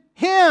been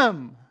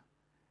him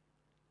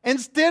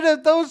instead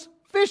of those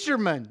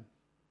fishermen.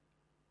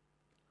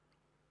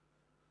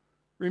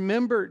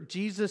 Remember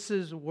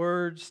Jesus'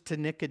 words to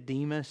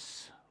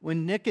Nicodemus?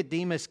 When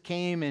Nicodemus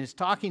came and is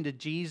talking to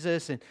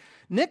Jesus, and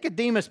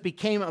Nicodemus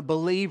became a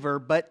believer,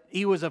 but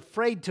he was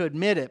afraid to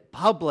admit it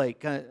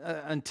public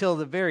until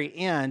the very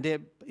end.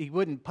 He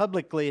wouldn't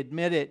publicly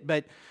admit it,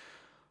 but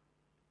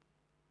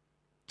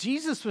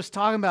Jesus was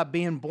talking about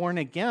being born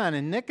again,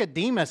 and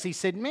Nicodemus, he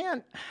said,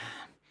 man,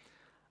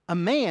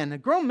 a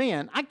grown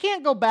man, I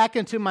can't go back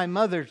into my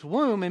mother's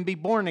womb and be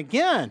born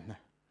again.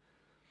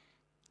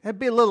 That'd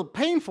be a little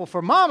painful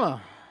for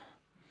mama.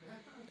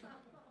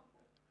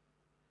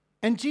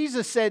 And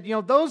Jesus said,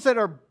 those that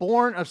are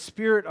born of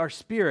spirit are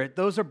spirit.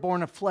 Those are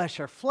born of flesh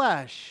are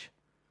flesh.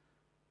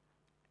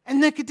 And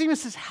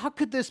Nicodemus says, how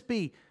could this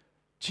be?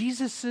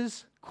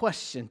 Jesus'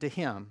 question to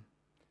him,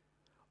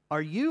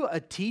 are you a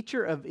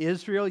teacher of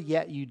Israel,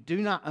 yet you do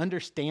not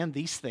understand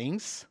these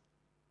things?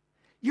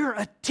 You're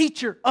a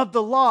teacher of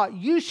the law.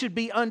 You should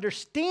be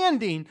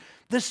understanding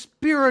the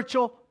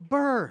spiritual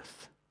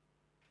birth.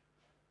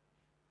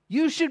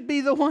 You should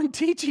be the one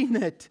teaching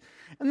it.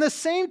 And the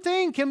same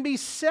thing can be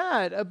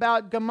said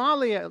about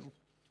Gamaliel.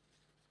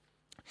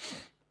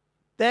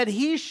 That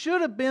he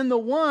should have been the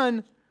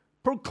one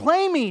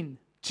proclaiming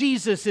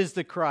Jesus is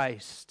the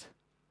Christ.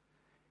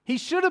 He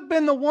should have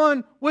been the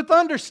one with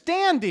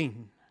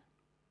understanding.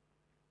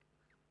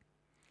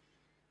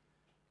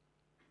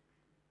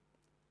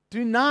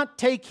 Do not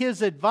take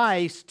his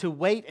advice to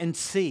wait and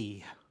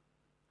see.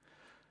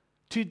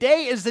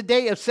 Today is the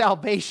day of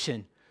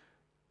salvation.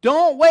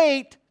 Don't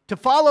wait to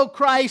follow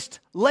Christ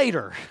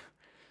later.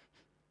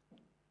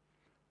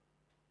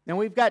 Now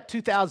we've got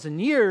 2,000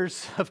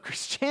 years of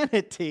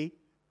Christianity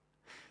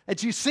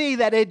that you see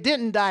that it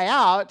didn't die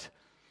out,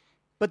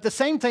 but the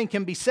same thing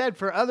can be said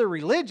for other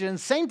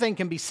religions. Same thing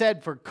can be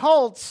said for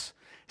cults.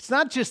 It's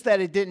not just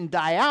that it didn't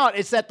die out,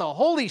 it's that the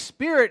Holy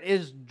Spirit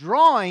is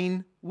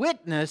drawing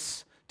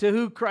witness to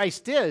who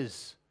Christ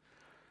is.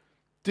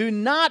 Do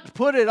not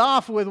put it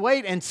off with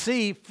wait and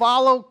see.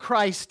 Follow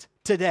Christ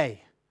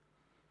today.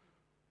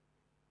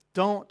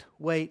 Don't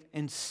wait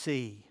and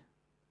see.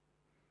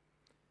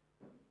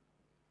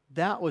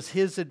 That was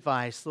his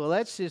advice. Well,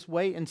 let's just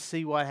wait and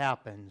see what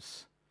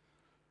happens.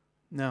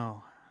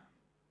 No.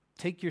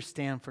 Take your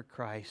stand for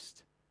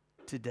Christ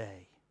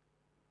today.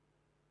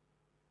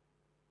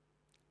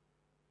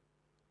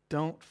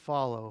 Don't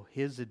follow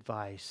his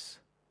advice.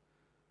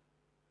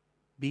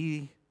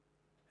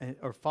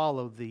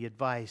 Follow the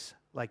advice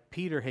like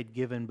Peter had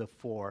given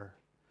before,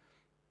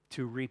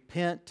 to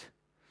repent,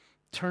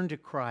 turn to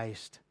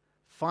Christ,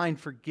 find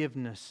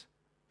forgiveness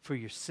for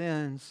your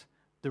sins,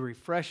 the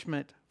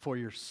refreshment for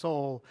your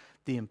soul,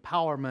 the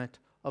empowerment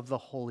of the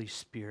Holy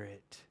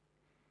Spirit.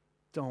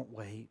 Don't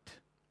wait.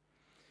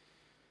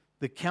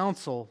 The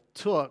council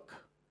took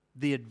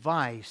the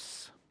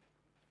advice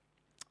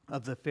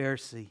of the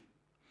Pharisee,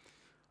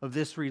 of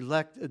this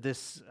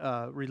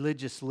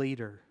religious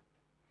leader.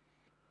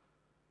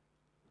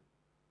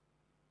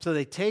 So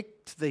they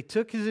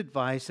took his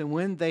advice, and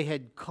when they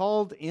had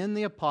called in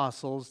the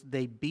apostles,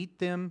 they beat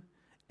them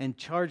and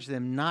charged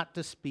them not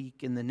to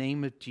speak in the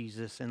name of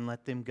Jesus and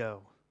let them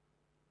go.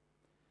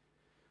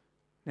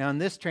 Now in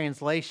this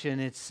translation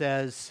it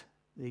says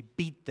they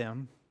beat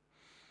them.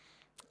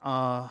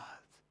 The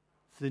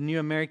New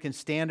American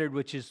Standard,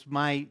 which is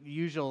my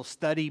usual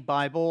study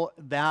Bible,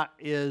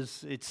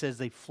 it says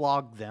they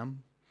flogged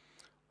them.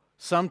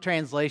 Some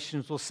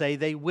translations will say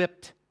they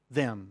whipped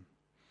them.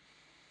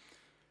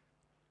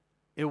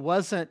 It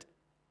wasn't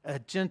a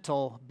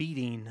gentle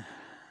beating.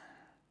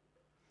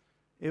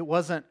 It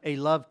wasn't a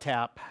love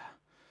tap.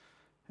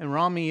 And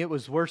Rami, it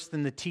was worse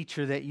than the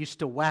teacher that used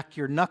to whack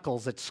your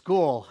knuckles at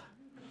school.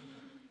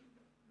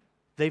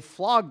 They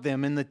flogged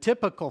them, and the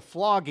typical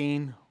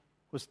flogging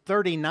was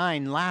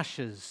 39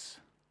 lashes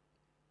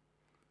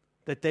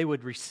that they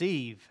would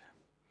receive.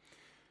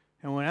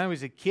 And when I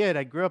was a kid,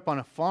 I grew up on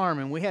a farm,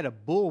 and we had a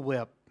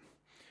bullwhip.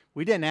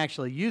 We didn't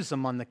actually use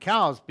them on the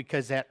cows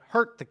because that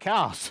hurt the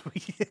cows,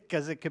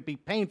 because it could be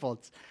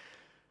painful.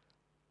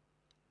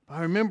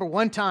 I remember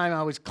one time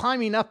I was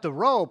climbing up the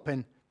rope,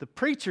 and the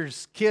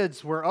preacher's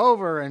kids were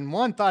over, and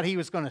one thought he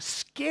was going to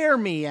scare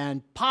me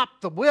and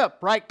pop the whip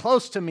right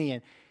close to me.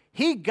 And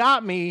he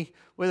got me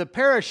with a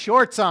pair of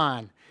shorts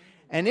on,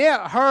 and it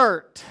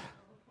hurt.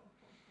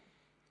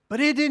 But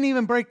it didn't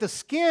even break the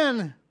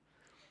skin.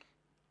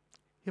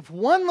 If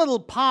one little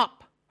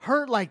pop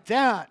hurt like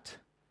that,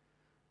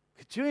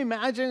 could you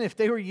imagine if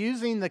they were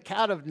using the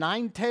cat of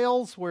nine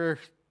tails, where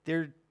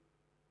they're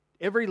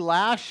every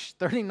lash,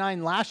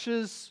 39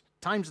 lashes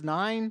times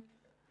 9?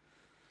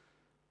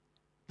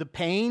 The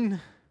pain,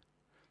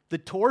 the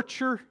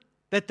torture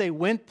that they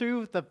went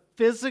through, the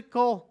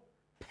physical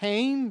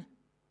pain.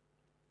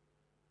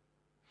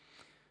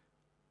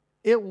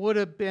 It would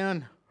have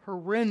been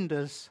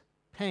horrendous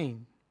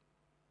pain.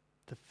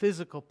 The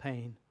physical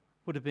pain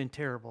would have been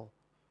terrible.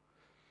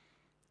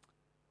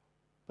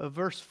 But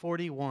verse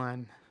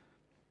 41,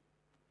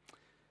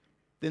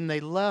 then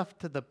they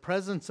left the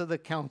presence of the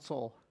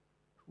council,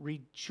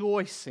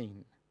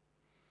 rejoicing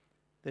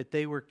that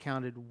they were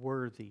counted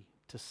worthy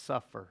to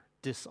suffer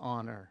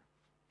dishonor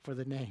for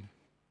the name.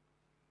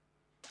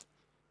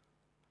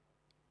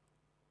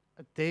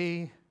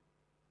 They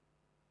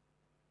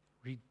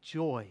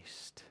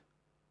rejoiced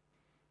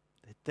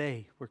that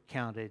they were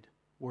counted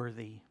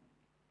worthy.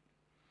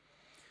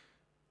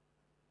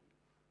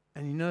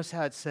 And you notice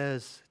how it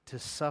says to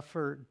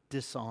suffer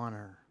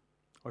dishonor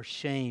or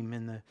shame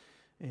in the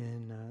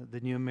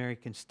New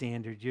American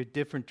Standard. Your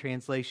different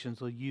translations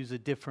will use a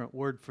different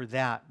word for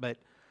that, but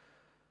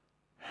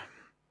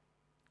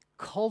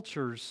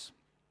cultures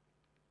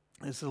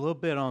is a little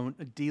bit on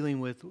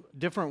dealing with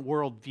different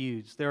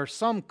worldviews. There are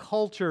some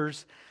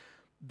cultures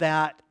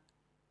that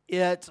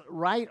it's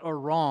right or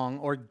wrong,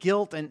 or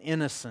guilt and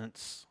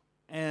innocence,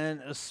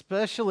 and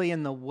especially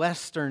in the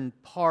western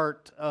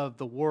part of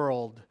the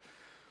world,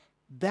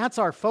 that's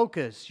our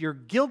focus. You're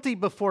guilty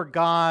before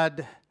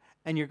God,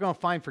 and you're going to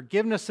find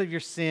forgiveness of your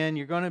sin.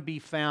 You're going to be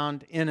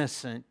found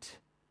innocent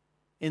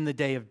in the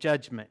day of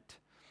judgment.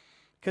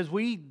 Because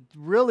we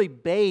really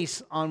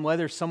base on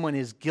whether someone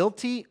is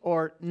guilty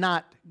or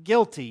not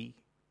guilty.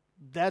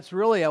 That's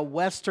really a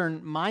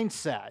Western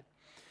mindset.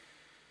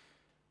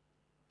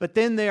 But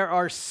then there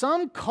are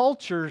some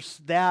cultures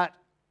that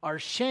are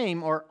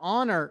shame or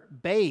honor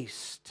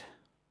based.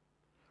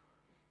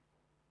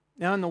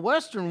 Now in the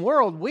Western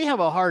world, we have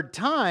a hard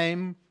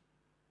time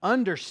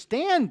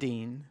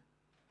understanding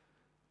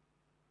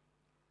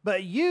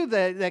But you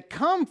that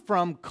come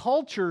from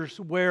cultures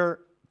where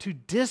to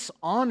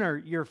dishonor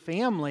your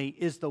family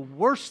is the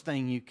worst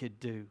thing you could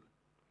do.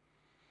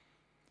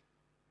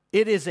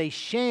 It is a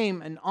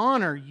shame and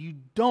honor. You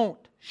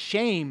don't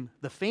shame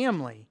the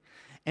family.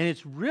 And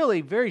it's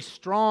really very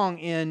strong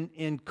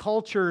in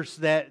cultures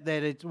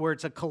where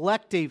it's a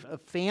collective, a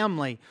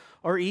family,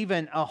 or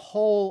even a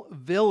whole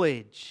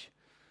village.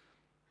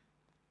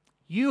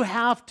 You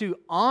have to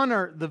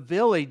honor the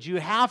village. You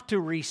have to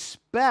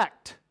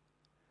respect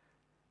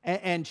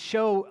and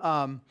show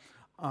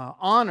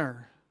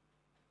honor.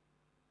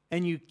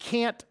 And you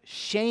can't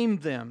shame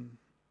them.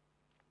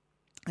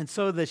 And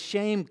so the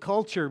shame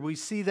culture, we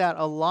see that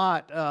a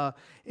lot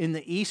in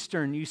the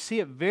Eastern. You see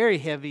it very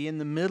heavy in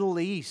the Middle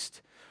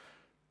East.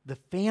 The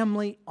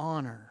family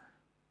honor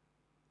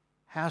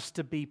has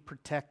to be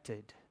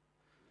protected,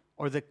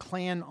 or the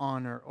clan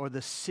honor, or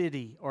the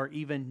city, or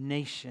even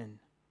nation.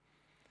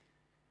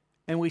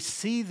 And we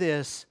see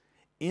this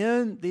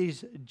in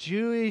these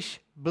Jewish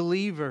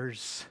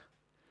believers,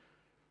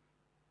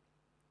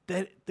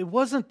 that it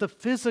wasn't the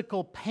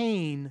physical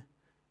pain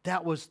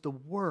that was the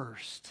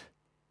worst.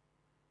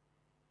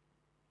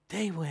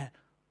 They went,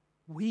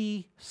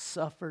 we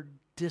suffered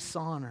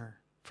dishonor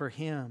for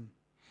him.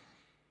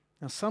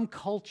 Now, some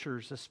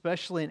cultures,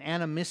 especially in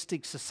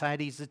animistic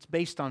societies, it's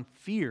based on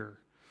fear.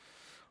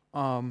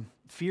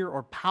 Fear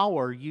or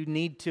power. You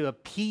need to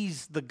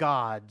appease the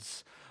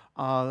gods.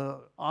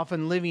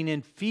 Often living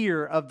in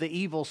fear of the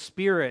evil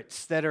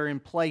spirits that are in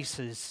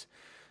places.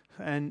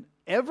 And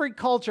every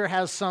culture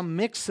has some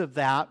mix of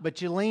that,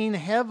 but you lean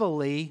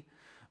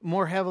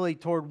more heavily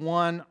toward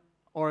one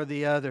or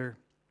the other.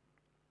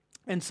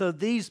 And so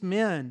these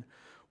men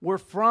were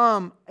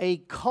from a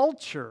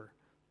culture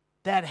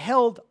that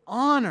held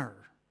honor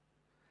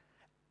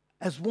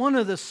as one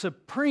of the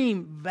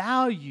supreme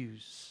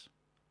values.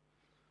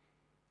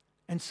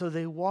 And so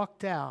they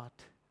walked out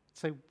and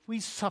said, we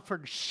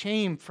suffered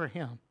shame for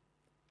him.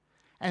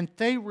 And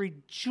they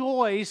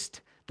rejoiced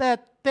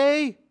that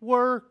they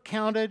were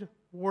counted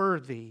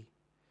worthy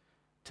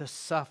to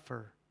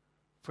suffer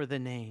for the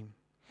name.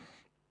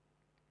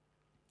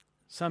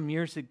 Some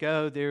years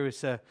ago, there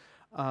was a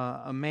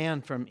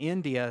man from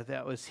India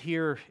that was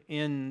here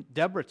in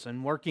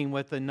Debrecen working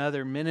with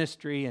another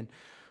ministry, and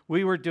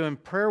we were doing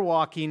prayer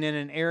walking in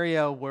an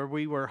area where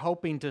we were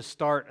hoping to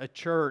start a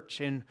church,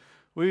 and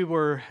we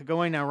were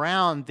going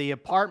around the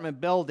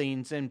apartment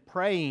buildings and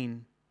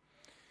praying.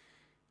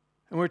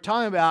 And we're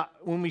talking about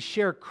when we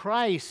share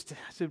Christ,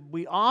 so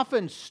we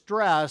often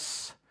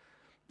stress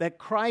that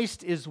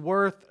Christ is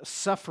worth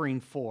suffering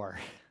for.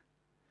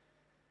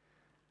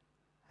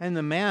 And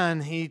the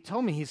man, he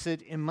told me, he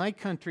said, in my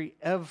country,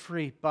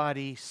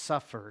 everybody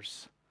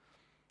suffers.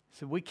 He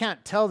said, we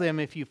can't tell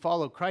them if you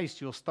follow Christ,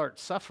 you'll start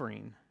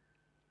suffering.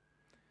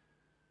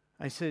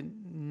 I said,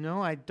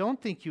 no, I don't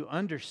think you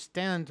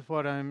understand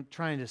what I'm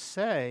trying to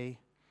say.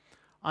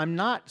 I'm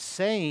not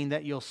saying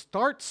that you'll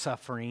start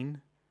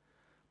suffering,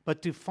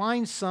 but to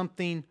find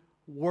something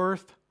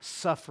worth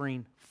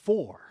suffering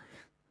for.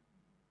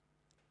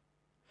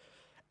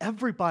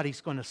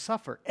 Everybody's going to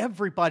suffer.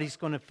 Everybody's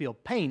going to feel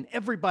pain.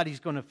 Everybody's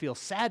going to feel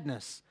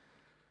sadness.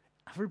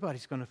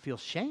 Everybody's going to feel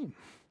shame.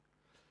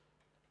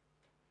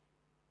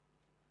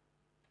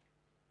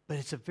 But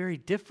it's a very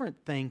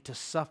different thing to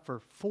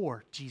suffer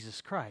for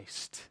Jesus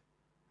Christ.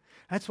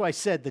 That's why I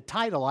said the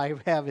title I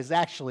have is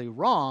actually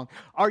wrong.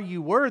 Are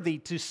you worthy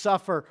to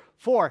suffer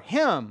for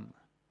Him?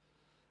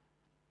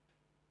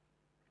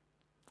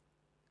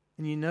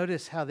 And you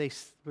notice how they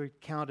were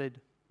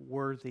counted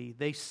worthy.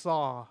 They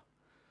saw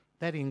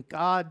that in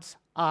God's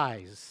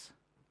eyes,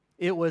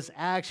 it was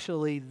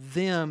actually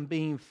them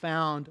being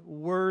found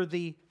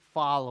worthy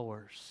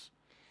followers.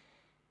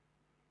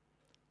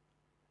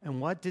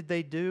 And what did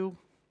they do?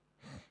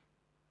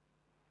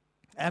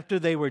 After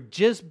they were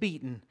just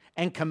beaten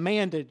and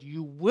commanded,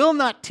 you will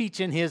not teach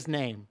in His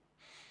name.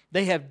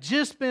 They have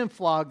just been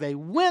flogged. They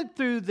went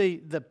through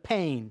the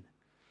pain.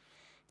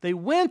 They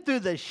went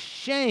through the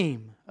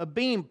shame of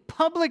being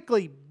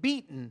publicly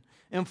beaten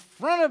in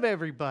front of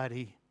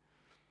everybody.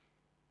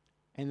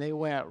 And they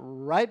went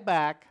right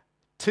back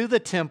to the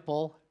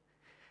temple,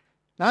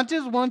 not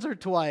just once or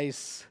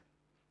twice.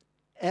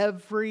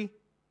 Every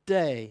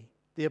day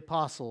the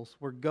apostles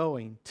were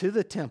going to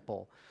the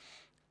temple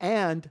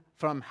and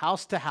from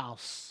house to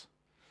house.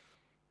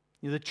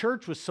 The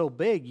church was so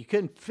big, you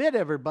couldn't fit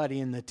everybody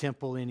in the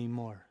temple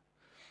anymore.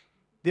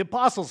 The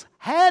apostles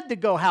had to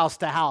go house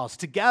to house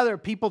to gather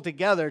people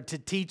together to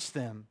teach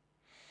them.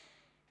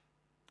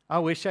 I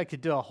wish I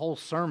could do a whole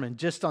sermon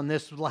just on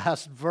this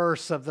last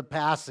verse of the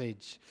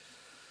passage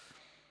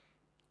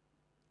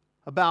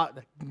about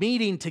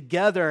meeting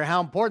together,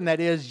 how important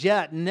that is,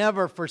 yet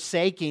never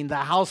forsaking the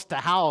house to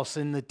house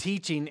and the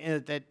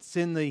teaching that's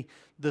in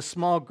the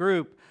small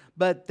group.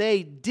 But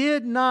they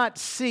did not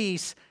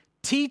cease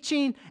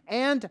teaching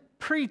and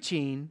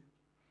preaching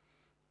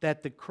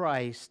that the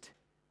Christ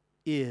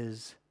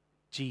is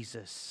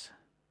Jesus.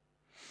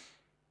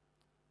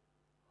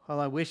 Well,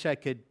 I wish I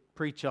could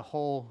preach a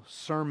whole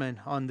sermon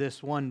on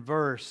this one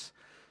verse,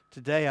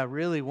 Today, I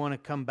really want to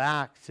come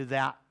back to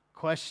that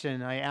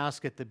question I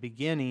asked at the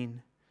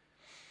beginning.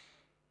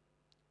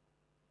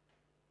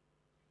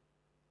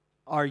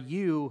 Are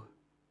you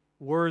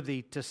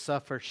worthy to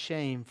suffer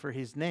shame for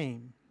His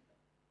name?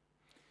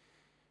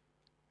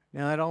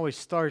 Now, it always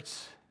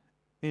starts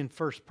in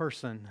first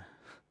person.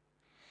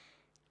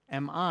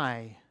 Am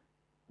I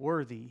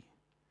worthy?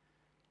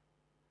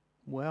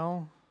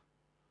 Well,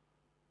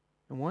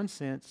 in one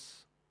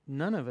sense,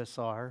 none of us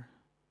are,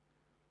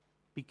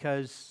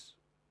 because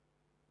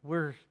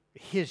we're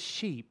His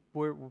sheep.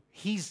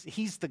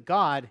 He's the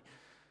God.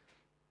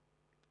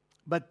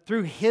 But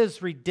through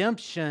His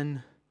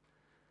redemption,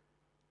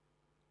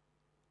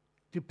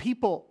 do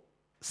people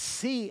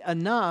see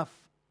enough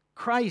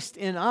Christ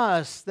in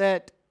us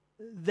that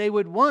they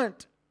would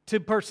want to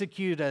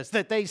persecute us,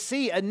 that they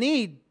see a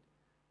need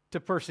to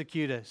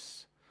persecute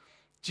us?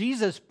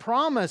 Jesus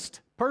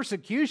promised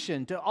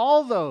persecution to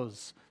all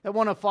those that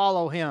want to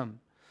follow Him.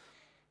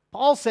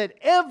 Paul said,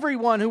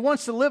 everyone who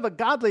wants to live a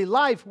godly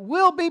life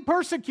will be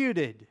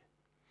persecuted.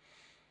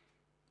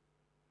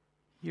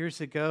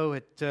 Years ago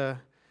at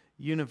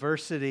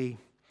university,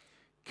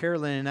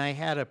 Carolyn and I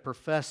had a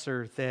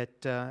professor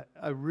that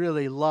I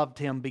really loved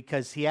him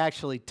because he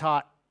actually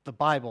taught the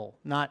Bible,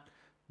 not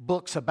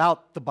books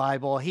about the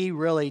Bible. He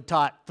really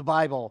taught the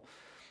Bible.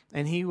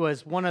 And he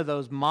was one of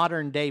those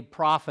modern day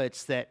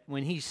prophets that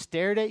when he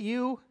stared at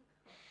you,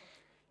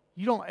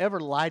 you don't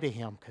ever lie to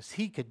him, because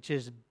he could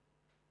just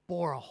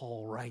bore a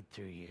hole right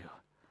through you.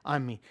 I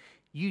mean,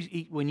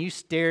 when you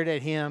stared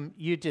at him,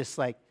 you just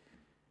like,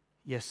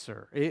 yes,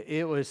 sir.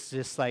 It was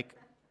just like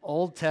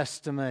Old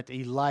Testament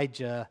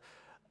Elijah.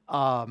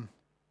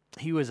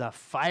 He was a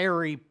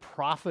fiery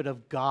prophet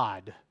of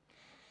God.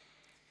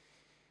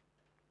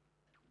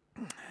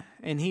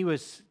 And he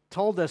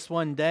told us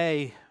one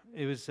day,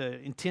 it was an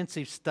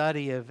intensive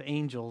study of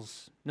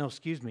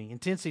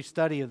intensive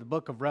study of the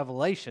book of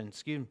Revelation,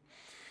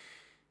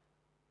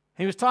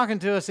 He was talking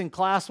to us in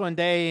class one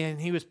day,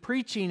 and he was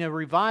preaching a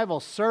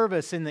revival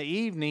service in the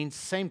evenings,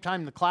 same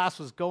time the class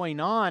was going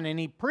on, and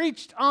he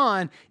preached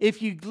on,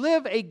 if you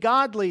live a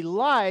godly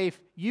life,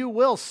 you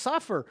will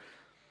suffer.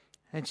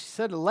 And she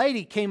said a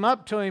lady came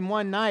up to him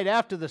one night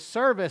after the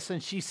service,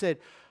 and she said,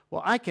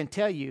 well, I can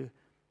tell you,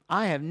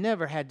 I have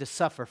never had to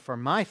suffer for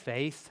my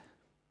faith.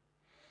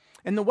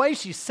 And the way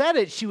she said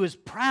it, she was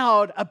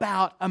proud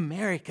about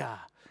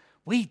America.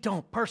 We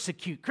don't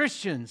persecute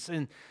Christians,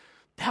 and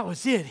that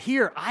was it.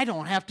 Here, I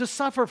don't have to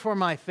suffer for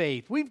my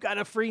faith. We've got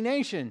a free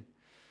nation.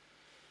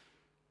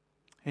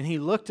 And he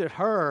looked at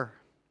her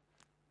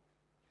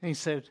and he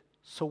said,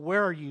 so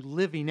where are you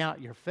living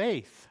out your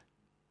faith?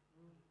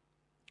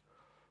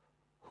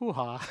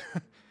 Hoo-ha.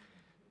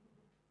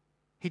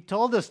 He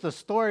told us the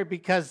story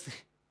because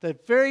the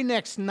very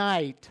next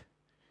night,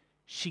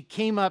 she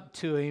came up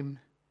to him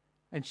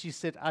and she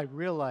said, I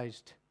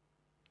realized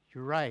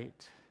you're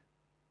right.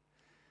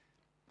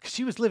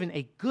 She was living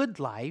a good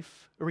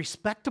life, a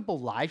respectable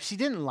life. She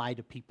didn't lie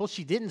to people.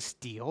 She didn't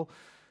steal.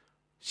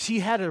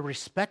 She had a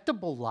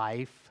respectable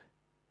life,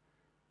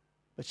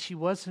 but she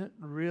wasn't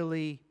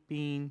really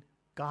being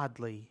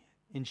godly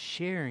in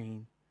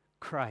sharing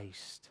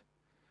Christ.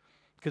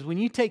 Because when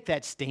you take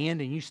that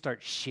stand and you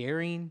start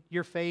sharing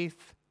your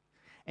faith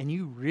and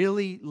you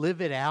really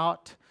live it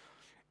out,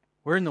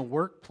 we're in the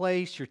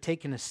workplace, you're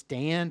taking a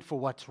stand for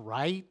what's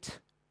right.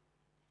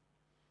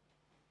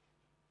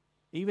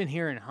 Even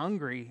here in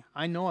Hungary,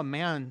 I know a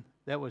man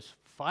that was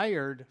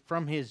fired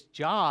from his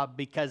job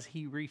because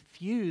he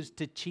refused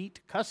to cheat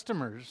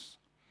customers.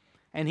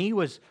 And he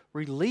was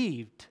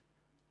relieved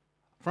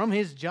from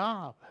his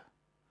job.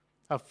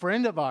 A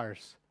friend of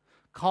ours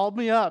called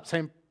me up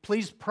saying,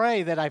 please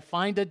pray that I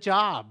find a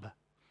job.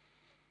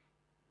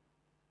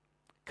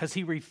 Because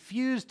he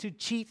refused to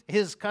cheat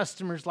his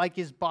customers like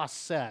his boss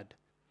said.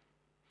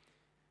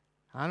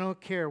 I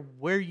don't care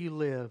where you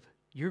live,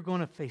 you're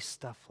going to face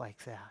stuff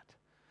like that.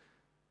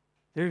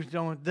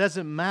 It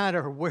doesn't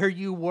matter where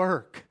you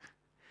work.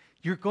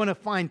 You're going to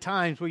find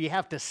times where you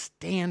have to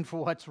stand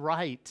for what's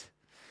right,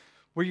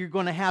 where you're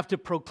going to have to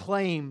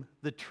proclaim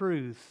the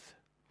truth.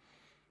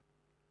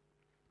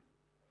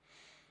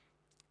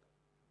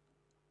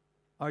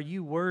 Are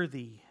you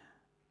worthy?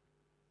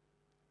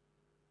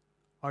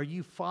 Are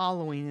you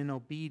following in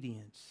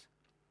obedience?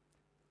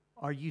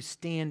 Are you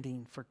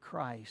standing for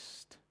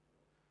Christ?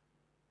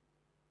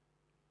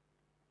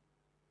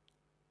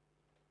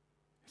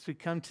 As we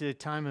come to the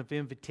time of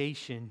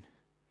invitation,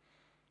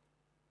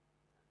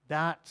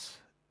 that's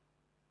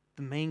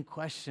the main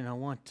question I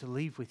want to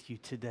leave with you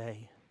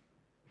today.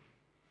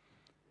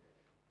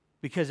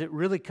 Because it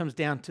really comes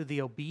down to the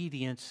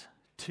obedience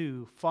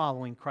to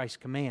following Christ's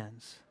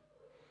commands.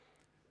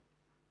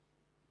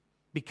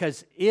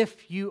 Because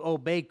if you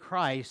obey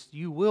Christ,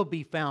 you will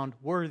be found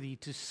worthy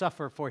to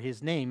suffer for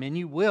His name, and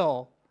you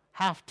will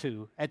have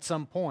to at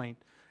some point,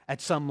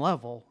 at some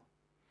level.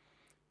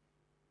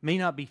 May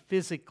not be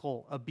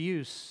physical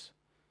abuse,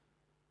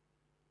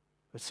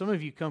 but some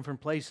of you come from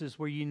places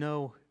where you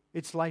know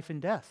it's life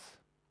and death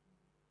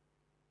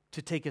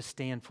to take a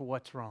stand for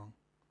what's wrong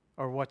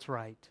or what's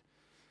right.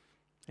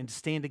 and to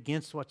stand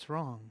against what's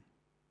wrong.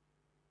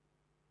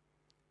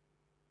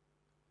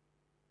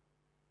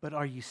 But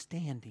are you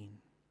standing?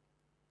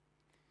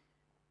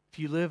 If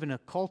you live in a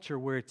culture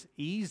where it's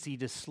easy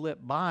to slip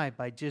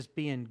by just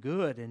being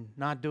good and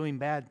not doing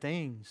bad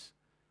things,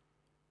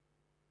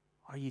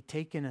 are you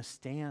taking a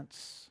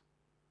stance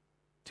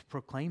to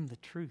proclaim the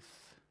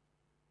truth?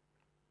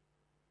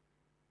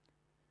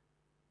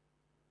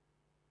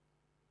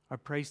 Our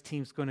praise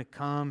team's going to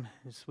come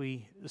as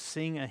we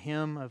sing a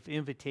hymn of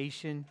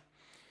invitation.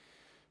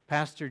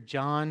 Pastor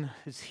John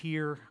is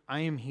here. I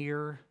am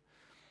here.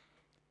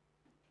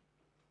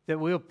 That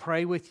we'll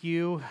pray with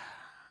you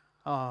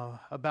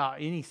about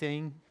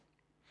anything.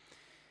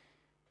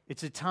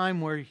 It's a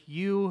time where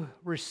you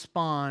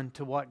respond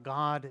to what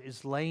God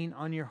is laying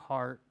on your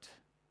heart.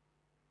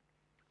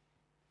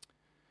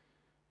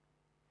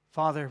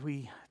 Father,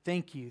 we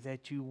thank you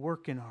that you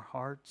work in our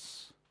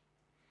hearts.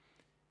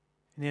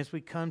 And as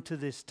we come to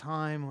this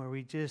time where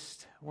we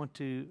just want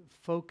to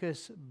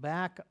focus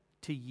back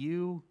to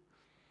you,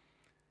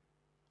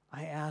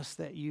 I ask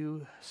that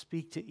you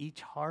speak to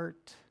each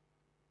heart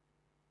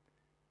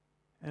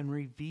and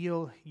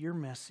reveal your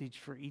message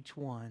for each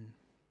one.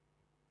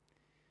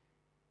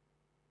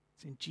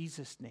 It's in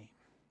Jesus' name.